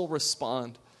people still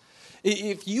respond,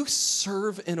 if you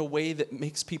serve in a way that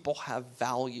makes people have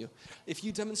value, if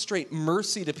you demonstrate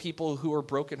mercy to people who are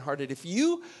brokenhearted, if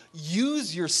you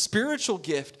use your spiritual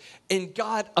gift and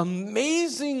God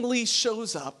amazingly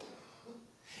shows up,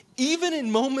 even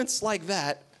in moments like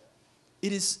that,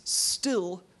 it is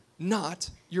still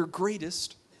not your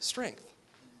greatest strength.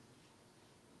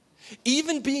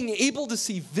 Even being able to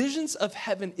see visions of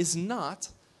heaven is not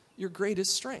your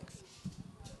greatest strength.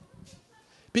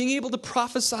 Being able to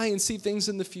prophesy and see things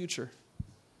in the future.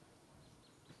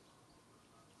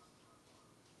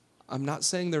 I'm not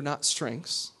saying they're not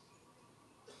strengths.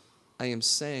 I am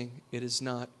saying it is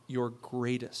not your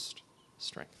greatest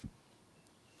strength.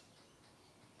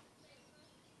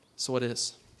 So what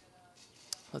is?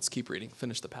 Let's keep reading.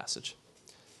 Finish the passage.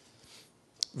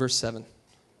 Verse 7.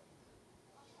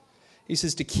 He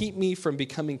says, to keep me from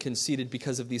becoming conceited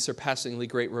because of these surpassingly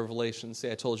great revelations. See,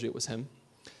 I told you it was him.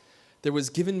 There was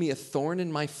given me a thorn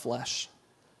in my flesh,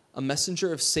 a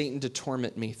messenger of Satan to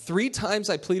torment me. 3 times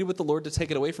I pleaded with the Lord to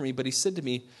take it away from me, but he said to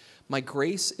me, my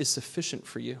grace is sufficient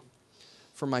for you,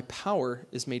 for my power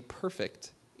is made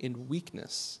perfect in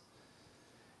weakness.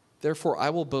 Therefore, I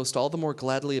will boast all the more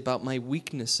gladly about my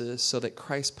weaknesses so that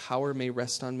Christ's power may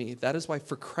rest on me. That is why,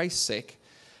 for Christ's sake,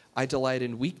 I delight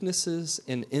in weaknesses,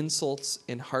 in insults,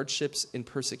 in hardships, in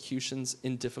persecutions,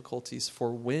 in difficulties.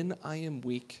 For when I am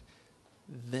weak,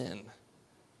 then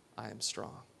I am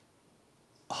strong.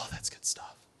 Oh, that's good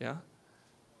stuff. Yeah?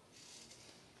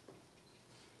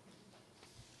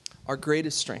 Our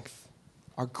greatest strength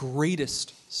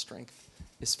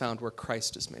is found where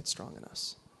Christ is made strong in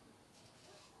us.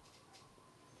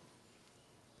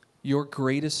 Your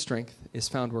greatest strength is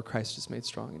found where Christ is made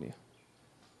strong in you.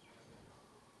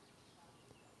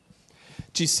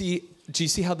 Do you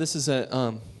see how this is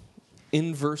a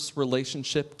inverse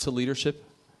relationship to leadership?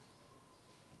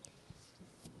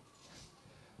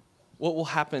 What will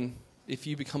happen if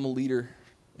you become a leader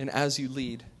and as you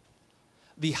lead,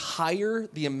 the higher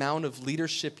the amount of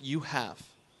leadership you have,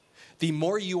 the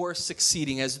more you are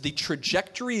succeeding as the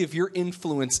trajectory of your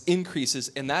influence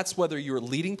increases. And that's whether you're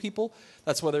leading people,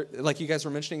 that's whether, like you guys were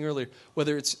mentioning earlier,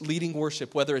 whether it's leading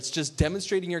worship, whether it's just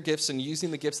demonstrating your gifts and using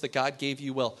the gifts that God gave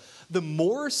you well. The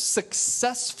more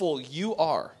successful you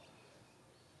are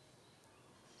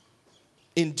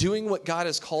in doing what God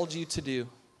has called you to do,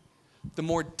 the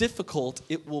more difficult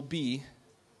it will be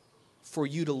for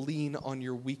you to lean on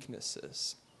your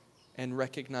weaknesses and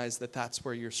recognize that that's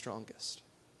where you're strongest.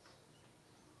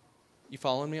 You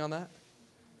following me on that?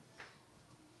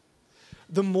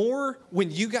 The more when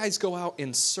you guys go out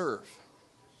and serve,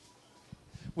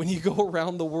 when you go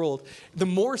around the world, the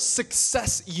more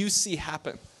success you see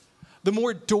happen, the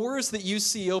more doors that you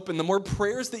see open, the more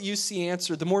prayers that you see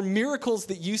answered, the more miracles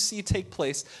that you see take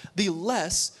place, the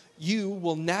less you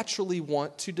will naturally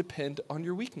want to depend on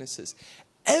your weaknesses.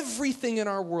 Everything in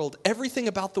our world, everything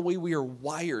about the way we are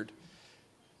wired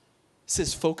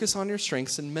says focus on your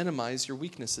strengths and minimize your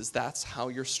weaknesses. That's how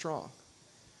you're strong.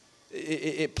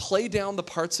 It play down the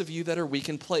parts of you that are weak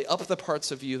and play up the parts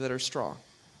of you that are strong.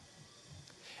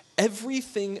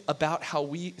 Everything about how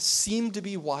we seem to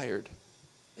be wired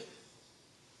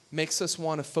makes us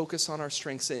want to focus on our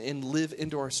strengths and live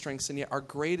into our strengths, and yet our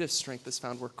greatest strength is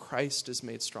found where Christ is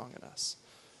made strong in us.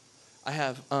 I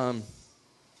have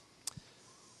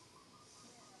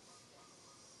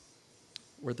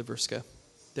where'd the verse go?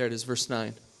 There it is, verse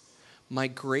 9. My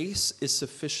grace is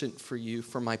sufficient for you,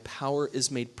 for my power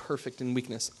is made perfect in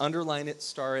weakness. Underline it,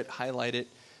 star it, highlight it,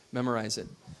 memorize it.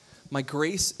 My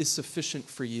grace is sufficient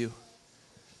for you,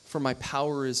 for my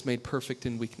power is made perfect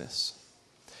in weakness.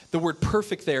 The word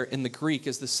perfect there in the Greek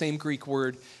is the same Greek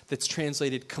word that's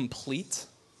translated complete.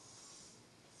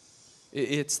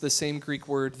 It's the same Greek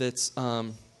word that's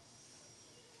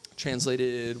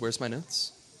translated, where's my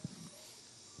notes?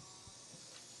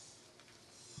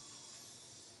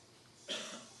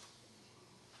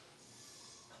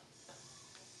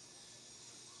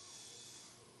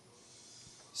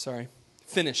 Sorry,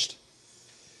 finished.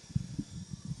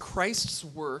 Christ's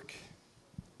work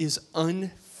is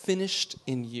unfinished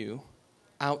in you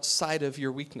outside of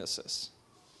your weaknesses.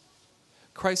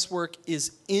 Christ's work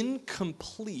is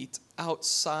incomplete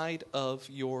outside of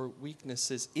your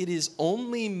weaknesses. It is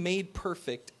only made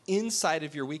perfect inside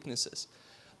of your weaknesses.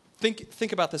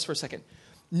 Think about this for a second.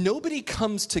 Nobody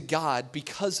comes to God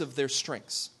because of their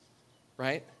strengths,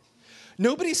 right?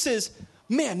 Nobody says,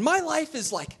 man, my life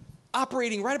is like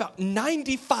operating right about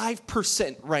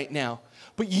 95% right now.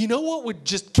 But you know what would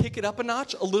just kick it up a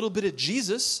notch? A little bit of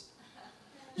Jesus.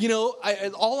 You know,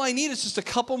 all I need is just a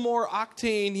couple more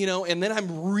octane, you know, and then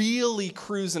I'm really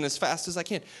cruising as fast as I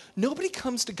can. Nobody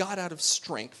comes to God out of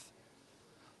strength.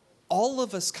 All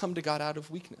of us come to God out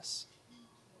of weakness.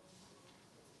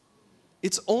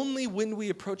 It's only when we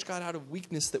approach God out of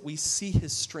weakness that we see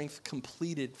his strength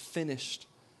completed, finished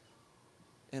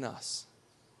in us,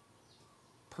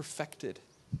 perfected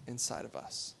inside of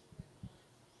us.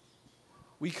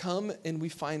 We come and we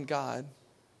find God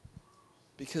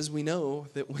because we know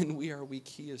that when we are weak,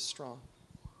 he is strong.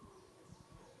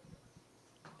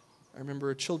 I remember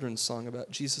a children's song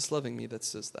about Jesus loving me that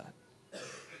says that.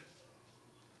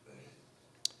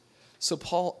 So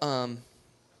Paul,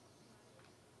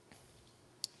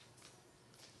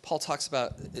 Paul talks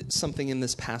about something in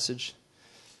this passage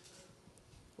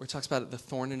where he talks about the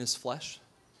thorn in his flesh.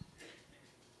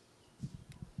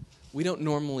 We don't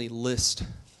normally list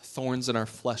thorns in our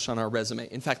flesh on our resume.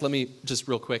 In fact, let me just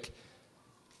real quick.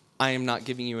 I am not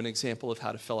giving you an example of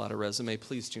how to fill out a resume.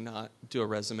 Please do not do a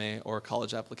resume or a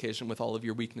college application with all of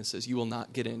your weaknesses. You will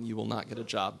not get in. You will not get a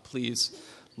job. Please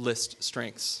list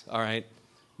strengths, all right?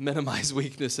 Minimize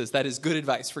weaknesses. That is good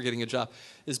advice for getting a job.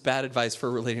 Is bad advice for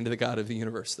relating to the God of the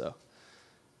universe, though.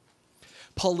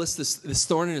 Paul lists this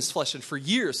thorn in his flesh, and for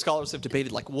years, scholars have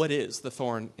debated, like, what is the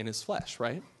thorn in his flesh,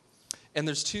 right? And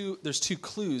there's two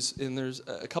clues, and there's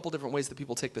a couple different ways that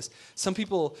people take this. Some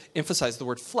people emphasize the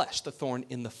word flesh, the thorn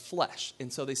in the flesh.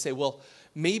 And so they say, well,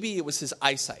 maybe it was his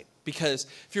eyesight. Because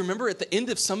if you remember at the end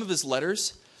of some of his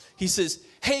letters, he says,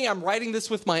 hey, I'm writing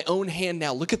this with my own hand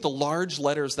now. Look at the large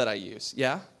letters that I use.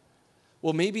 Yeah?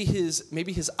 Well, maybe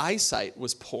his eyesight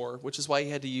was poor, which is why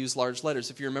he had to use large letters.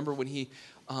 If you remember when he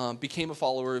became a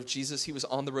follower of Jesus, he was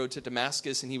on the road to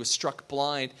Damascus and he was struck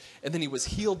blind, and then he was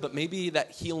healed, but maybe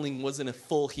that healing wasn't a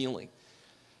full healing.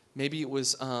 Maybe it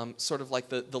was sort of like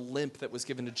the limp that was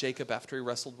given to Jacob after he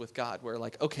wrestled with God, where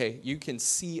like, okay, you can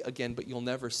see again, but you'll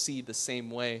never see the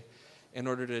same way in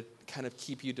order to kind of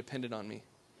keep you dependent on me.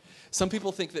 Some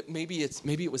people think that maybe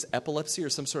it was epilepsy or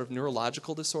some sort of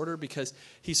neurological disorder, because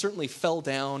he certainly fell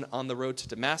down on the road to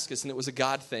Damascus, and it was a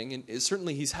God thing. And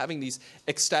certainly he's having these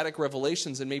ecstatic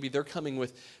revelations, and maybe they're coming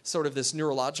with sort of this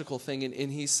neurological thing,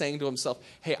 and he's saying to himself,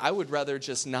 hey, I would rather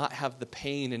just not have the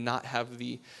pain and not have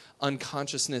the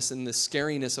unconsciousness and the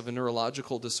scariness of a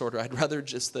neurological disorder. I'd rather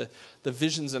just the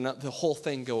visions and the whole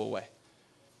thing go away.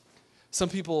 Some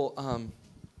people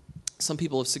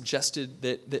have suggested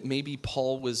that maybe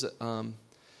Paul was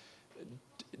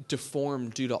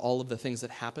deformed due to all of the things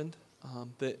that happened.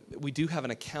 That we do have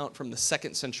an account from the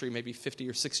 2nd century, maybe 50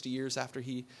 or 60 years after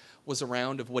he was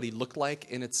around, of what he looked like,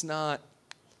 and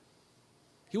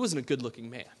he wasn't a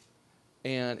good-looking man.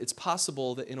 And it's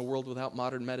possible that in a world without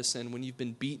modern medicine, when you've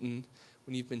been beaten,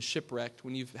 when you've been shipwrecked,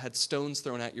 when you've had stones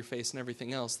thrown at your face and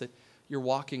everything else, that you're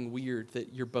walking weird,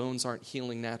 that your bones aren't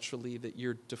healing naturally, that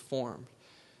you're deformed.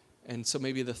 And so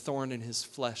maybe the thorn in his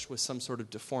flesh was some sort of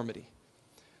deformity.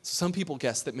 So some people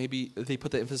guess that maybe they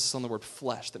put the emphasis on the word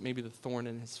flesh, that maybe the thorn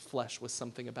in his flesh was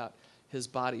something about his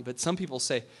body. But some people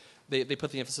say, they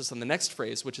put the emphasis on the next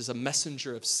phrase, which is a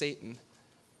messenger of Satan. And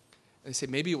they say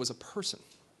maybe it was a person.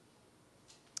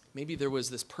 Maybe there was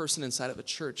this person inside of a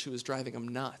church who was driving him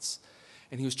nuts.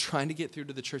 And he was trying to get through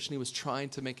to the church, and he was trying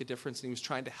to make a difference, and he was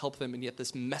trying to help them. And yet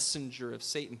this messenger of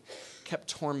Satan kept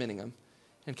tormenting him,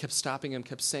 and kept stopping him,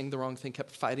 kept saying the wrong thing,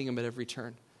 kept fighting him at every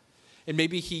turn. And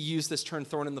maybe he used this term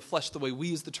thorn in the flesh the way we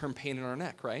use the term pain in our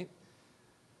neck, right?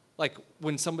 Like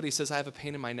when somebody says, I have a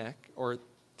pain in my neck, or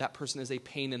that person is a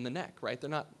pain in the neck, right? They're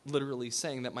not literally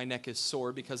saying that my neck is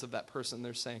sore because of that person.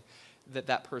 They're saying that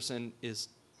that person is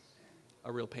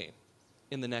a real pain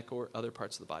in the neck or other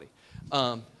parts of the body.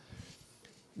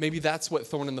 Maybe that's what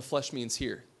thorn in the flesh means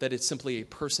here, that it's simply a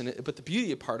person. But the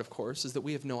beauty part, of course, is that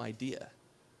we have no idea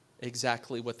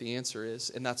exactly what the answer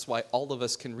is, and that's why all of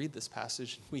us can read this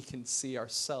passage and we can see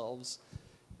ourselves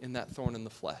in that thorn in the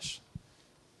flesh.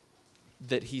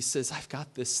 That he says, I've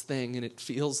got this thing and it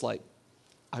feels like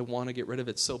I want to get rid of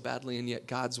it so badly, and yet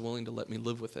God's willing to let me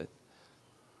live with it.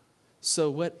 So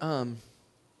what are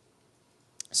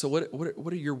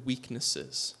your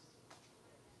weaknesses?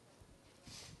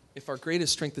 If our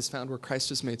greatest strength is found where Christ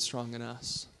is made strong in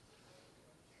us,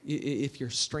 if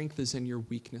your strength is in your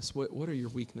weakness, what are your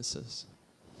weaknesses?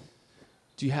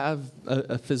 Do you have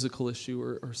a physical issue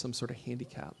or some sort of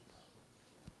handicap?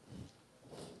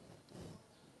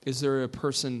 Is there a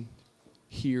person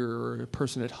here or a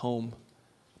person at home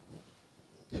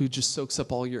who just soaks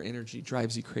up all your energy,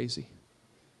 drives you crazy,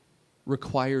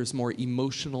 requires more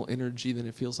emotional energy than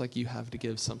it feels like you have to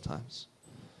give sometimes?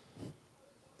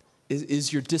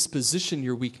 Is your disposition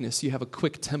your weakness? You have a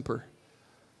quick temper,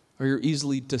 or you're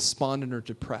easily despondent or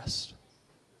depressed?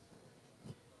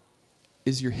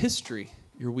 Is your history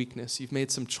your weakness? You've made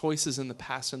some choices in the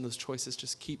past, and those choices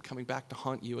just keep coming back to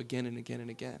haunt you again and again and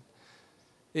again.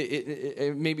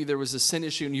 Maybe there was a sin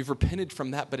issue, and you've repented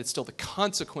from that, but it's still the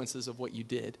consequences of what you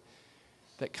did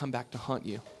that come back to haunt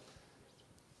you.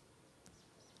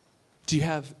 Do you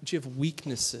have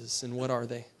weaknesses, and what are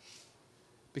they?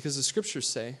 Because the scriptures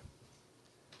say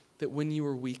that when you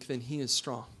are weak, then he is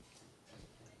strong.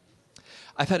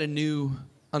 I've had a new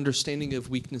understanding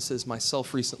of weaknesses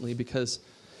myself recently, because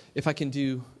if I can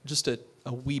do just a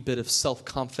wee bit of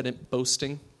self-confident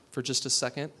boasting for just a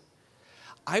second,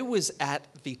 I was at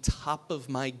the top of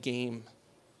my game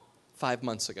 5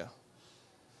 months ago.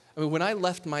 I mean, when I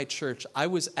left my church, I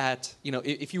was at,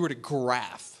 if you were to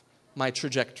graph my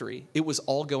trajectory, it was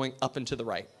all going up and to the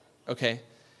right, okay?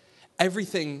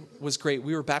 Everything was great.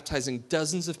 We were baptizing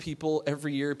dozens of people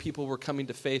every year. People were coming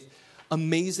to faith.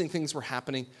 Amazing things were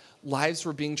happening. Lives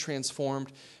were being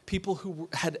transformed. People who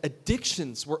had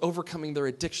addictions were overcoming their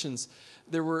addictions.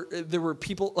 There were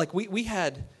people, like we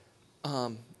had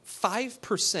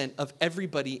 5% of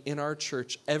everybody in our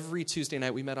church every Tuesday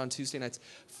night. We met on Tuesday nights.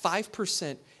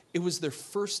 5%, it was their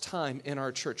first time in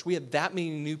our church. We had that many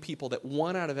new people that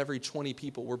 1 out of every 20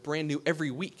 people were brand new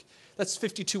every week. That's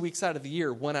 52 weeks out of the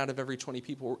year, 1 out of every 20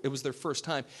 people, it was their first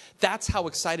time. That's how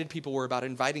excited people were about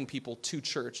inviting people to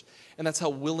church. And that's how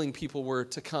willing people were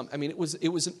to come. I mean, it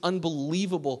was an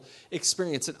unbelievable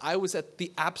experience. And I was at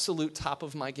the absolute top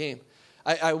of my game.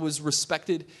 I was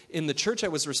respected in the church. I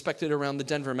was respected around the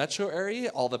Denver metro area.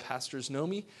 All the pastors know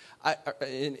me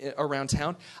around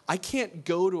town. I can't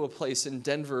go to a place in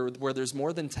Denver where there's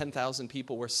more than 10,000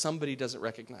 people where somebody doesn't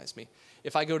recognize me.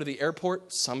 If I go to the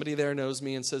airport, somebody there knows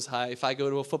me and says hi. If I go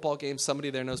to a football game, somebody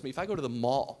there knows me. If I go to the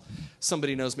mall,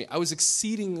 somebody knows me. I was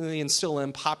exceedingly and still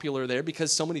am popular there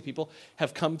because so many people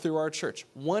have come through our church.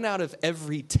 1 out of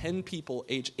every 10 people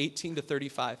age 18 to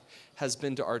 35 has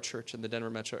been to our church in the Denver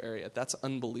metro area. That's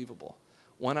unbelievable.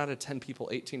 1 out of 10 people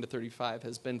 18 to 35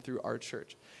 has been through our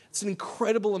church. It's an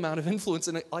incredible amount of influence.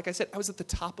 And like I said, I was at the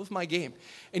top of my game.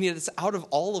 And yet it's out of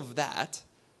all of that,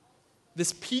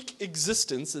 this peak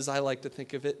existence, as I like to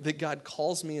think of it, that God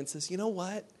calls me and says, you know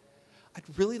what? I'd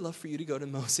really love for you to go to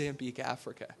Mozambique,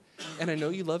 Africa. And I know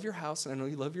you love your house, and I know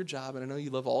you love your job, and I know you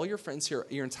love all your friends here,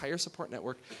 your entire support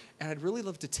network. And I'd really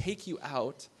love to take you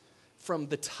out from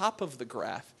the top of the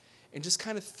graph and just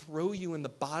kind of throw you in the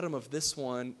bottom of this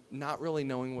one, not really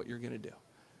knowing what you're going to do.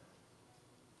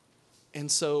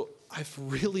 And so I've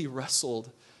really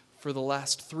wrestled for the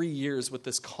last 3 years with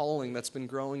this calling that's been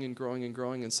growing and growing and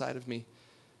growing inside of me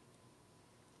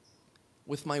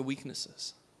with my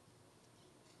weaknesses.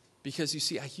 Because you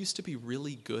see, I used to be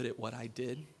really good at what I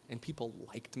did, and people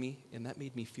liked me, and that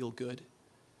made me feel good.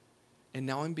 And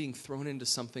now I'm being thrown into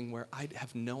something where I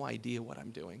have no idea what I'm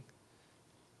doing.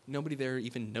 Nobody there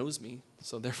even knows me,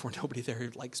 so therefore nobody there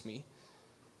likes me.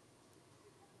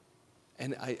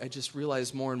 And I just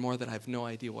realized more and more that I have no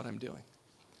idea what I'm doing.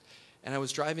 And I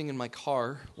was driving in my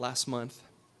car last month,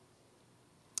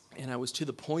 and I was to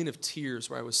the point of tears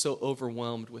where I was so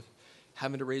overwhelmed with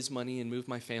having to raise money and move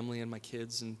my family and my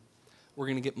kids, and we're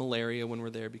going to get malaria when we're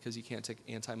there because you can't take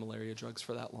anti-malaria drugs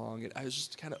for that long. And I was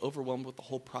just kind of overwhelmed with the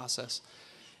whole process.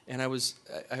 And I was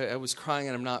crying,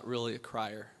 and I'm not really a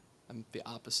crier. I'm the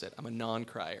opposite. I'm a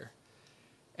non-crier.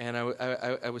 And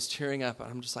I was tearing up,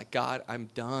 and I'm just like, God, I'm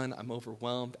done. I'm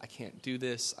overwhelmed. I can't do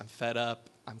this. I'm fed up.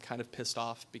 I'm kind of pissed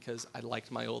off because I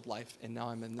liked my old life, and now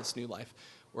I'm in this new life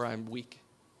where I'm weak.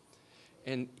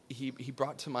 And he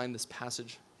brought to mind this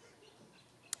passage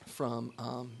from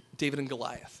David and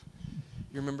Goliath.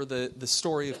 You remember the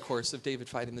story, of course, of David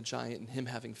fighting the giant and him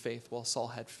having faith while Saul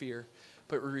had fear.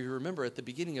 But you remember at the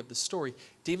beginning of the story,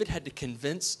 David had to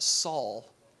convince Saul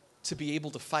to be able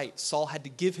to fight. Saul had to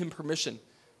give him permission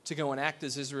to go and act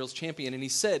as Israel's champion. And he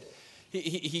said,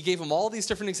 he gave him all these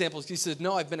different examples. He said,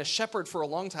 no, I've been a shepherd for a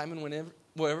long time, and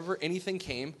whenever anything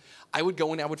came, I would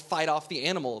go and I would fight off the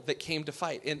animal that came to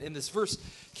fight. And this verse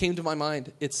came to my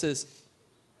mind. It says,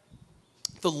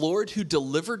 the Lord who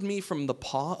delivered me from the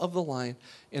paw of the lion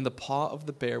and the paw of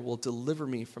the bear will deliver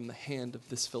me from the hand of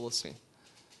this Philistine.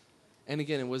 And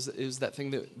again, it was that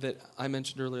thing that I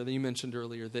mentioned earlier, that you mentioned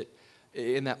earlier, that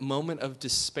in that moment of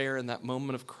despair, in that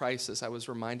moment of crisis, I was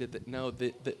reminded that no,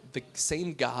 the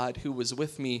same God who was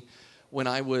with me when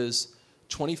I was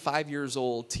 25 years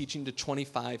old teaching to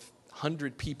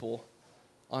 2,500 people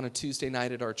on a Tuesday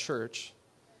night at our church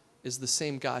is the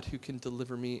same God who can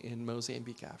deliver me in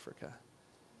Mozambique, Africa.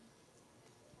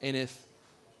 And if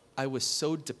I was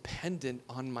so dependent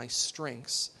on my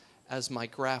strengths as my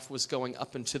graph was going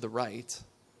up and to the right,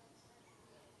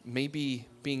 maybe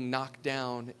being knocked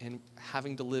down and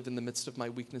having to live in the midst of my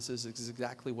weaknesses is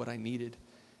exactly what I needed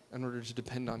in order to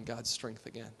depend on God's strength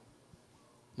again.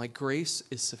 My grace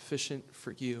is sufficient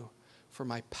for you, for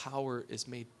my power is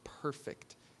made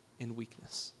perfect in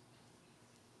weakness.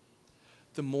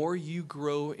 The more you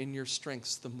grow in your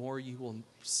strengths, the more you will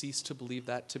cease to believe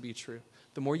that to be true.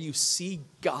 The more you see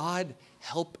God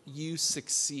help you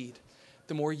succeed,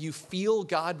 the more you feel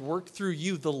God work through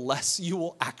you, the less you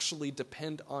will actually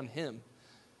depend on him.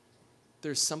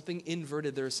 There's something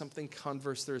inverted. There is something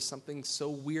converse. There is something so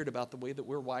weird about the way that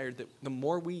we're wired that the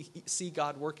more we see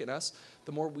God work in us,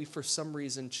 the more we, for some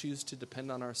reason, choose to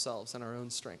depend on ourselves and our own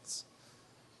strengths.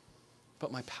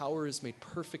 But my power is made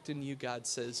perfect in you, God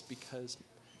says, because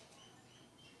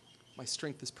My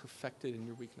strength is perfected in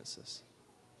your weaknesses.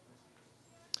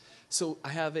 So I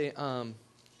have an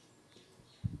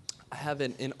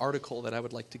article that I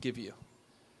would like to give you.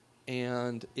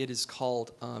 And it is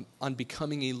called On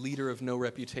Becoming a Leader of No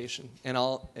Reputation. And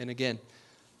again,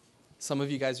 some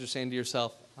of you guys are saying to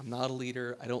yourself, I'm not a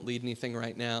leader. I don't lead anything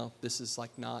right now. This is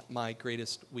like not my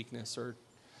greatest weakness or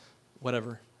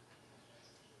whatever.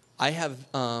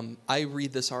 I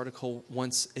read this article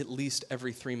once at least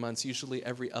every 3 months, usually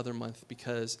every other month,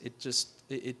 because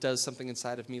it does something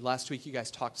inside of me. Last week you guys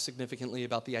talked significantly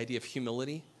about the idea of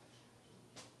humility.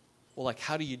 Well, like,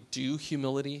 how do you do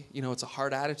humility? You know, it's a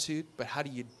hard attitude, but how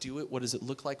do you do it? What does it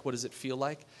look like? What does it feel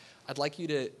like? I'd like you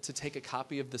to take a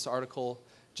copy of this article.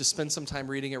 Just spend some time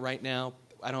reading it right now.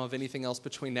 I don't have anything else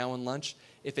between now and lunch.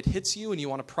 If it hits you and you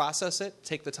want to process it,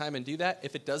 take the time and do that.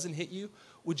 If it doesn't hit you,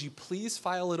 would you please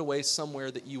file it away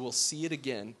somewhere that you will see it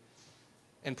again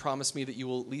and promise me that you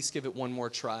will at least give it one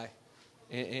more try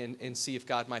and see if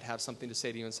God might have something to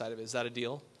say to you inside of it. Is that a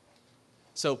deal?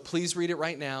 So please read it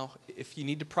right now. If you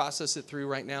need to process it through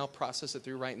right now, process it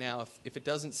through right now. If it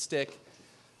doesn't stick,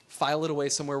 file it away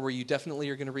somewhere where you definitely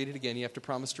are going to read it again. You have to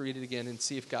promise to read it again and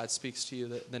see if God speaks to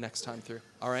you the next time through.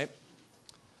 All right?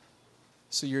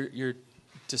 So you're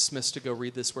dismissed to go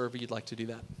read this wherever you'd like to do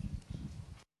that.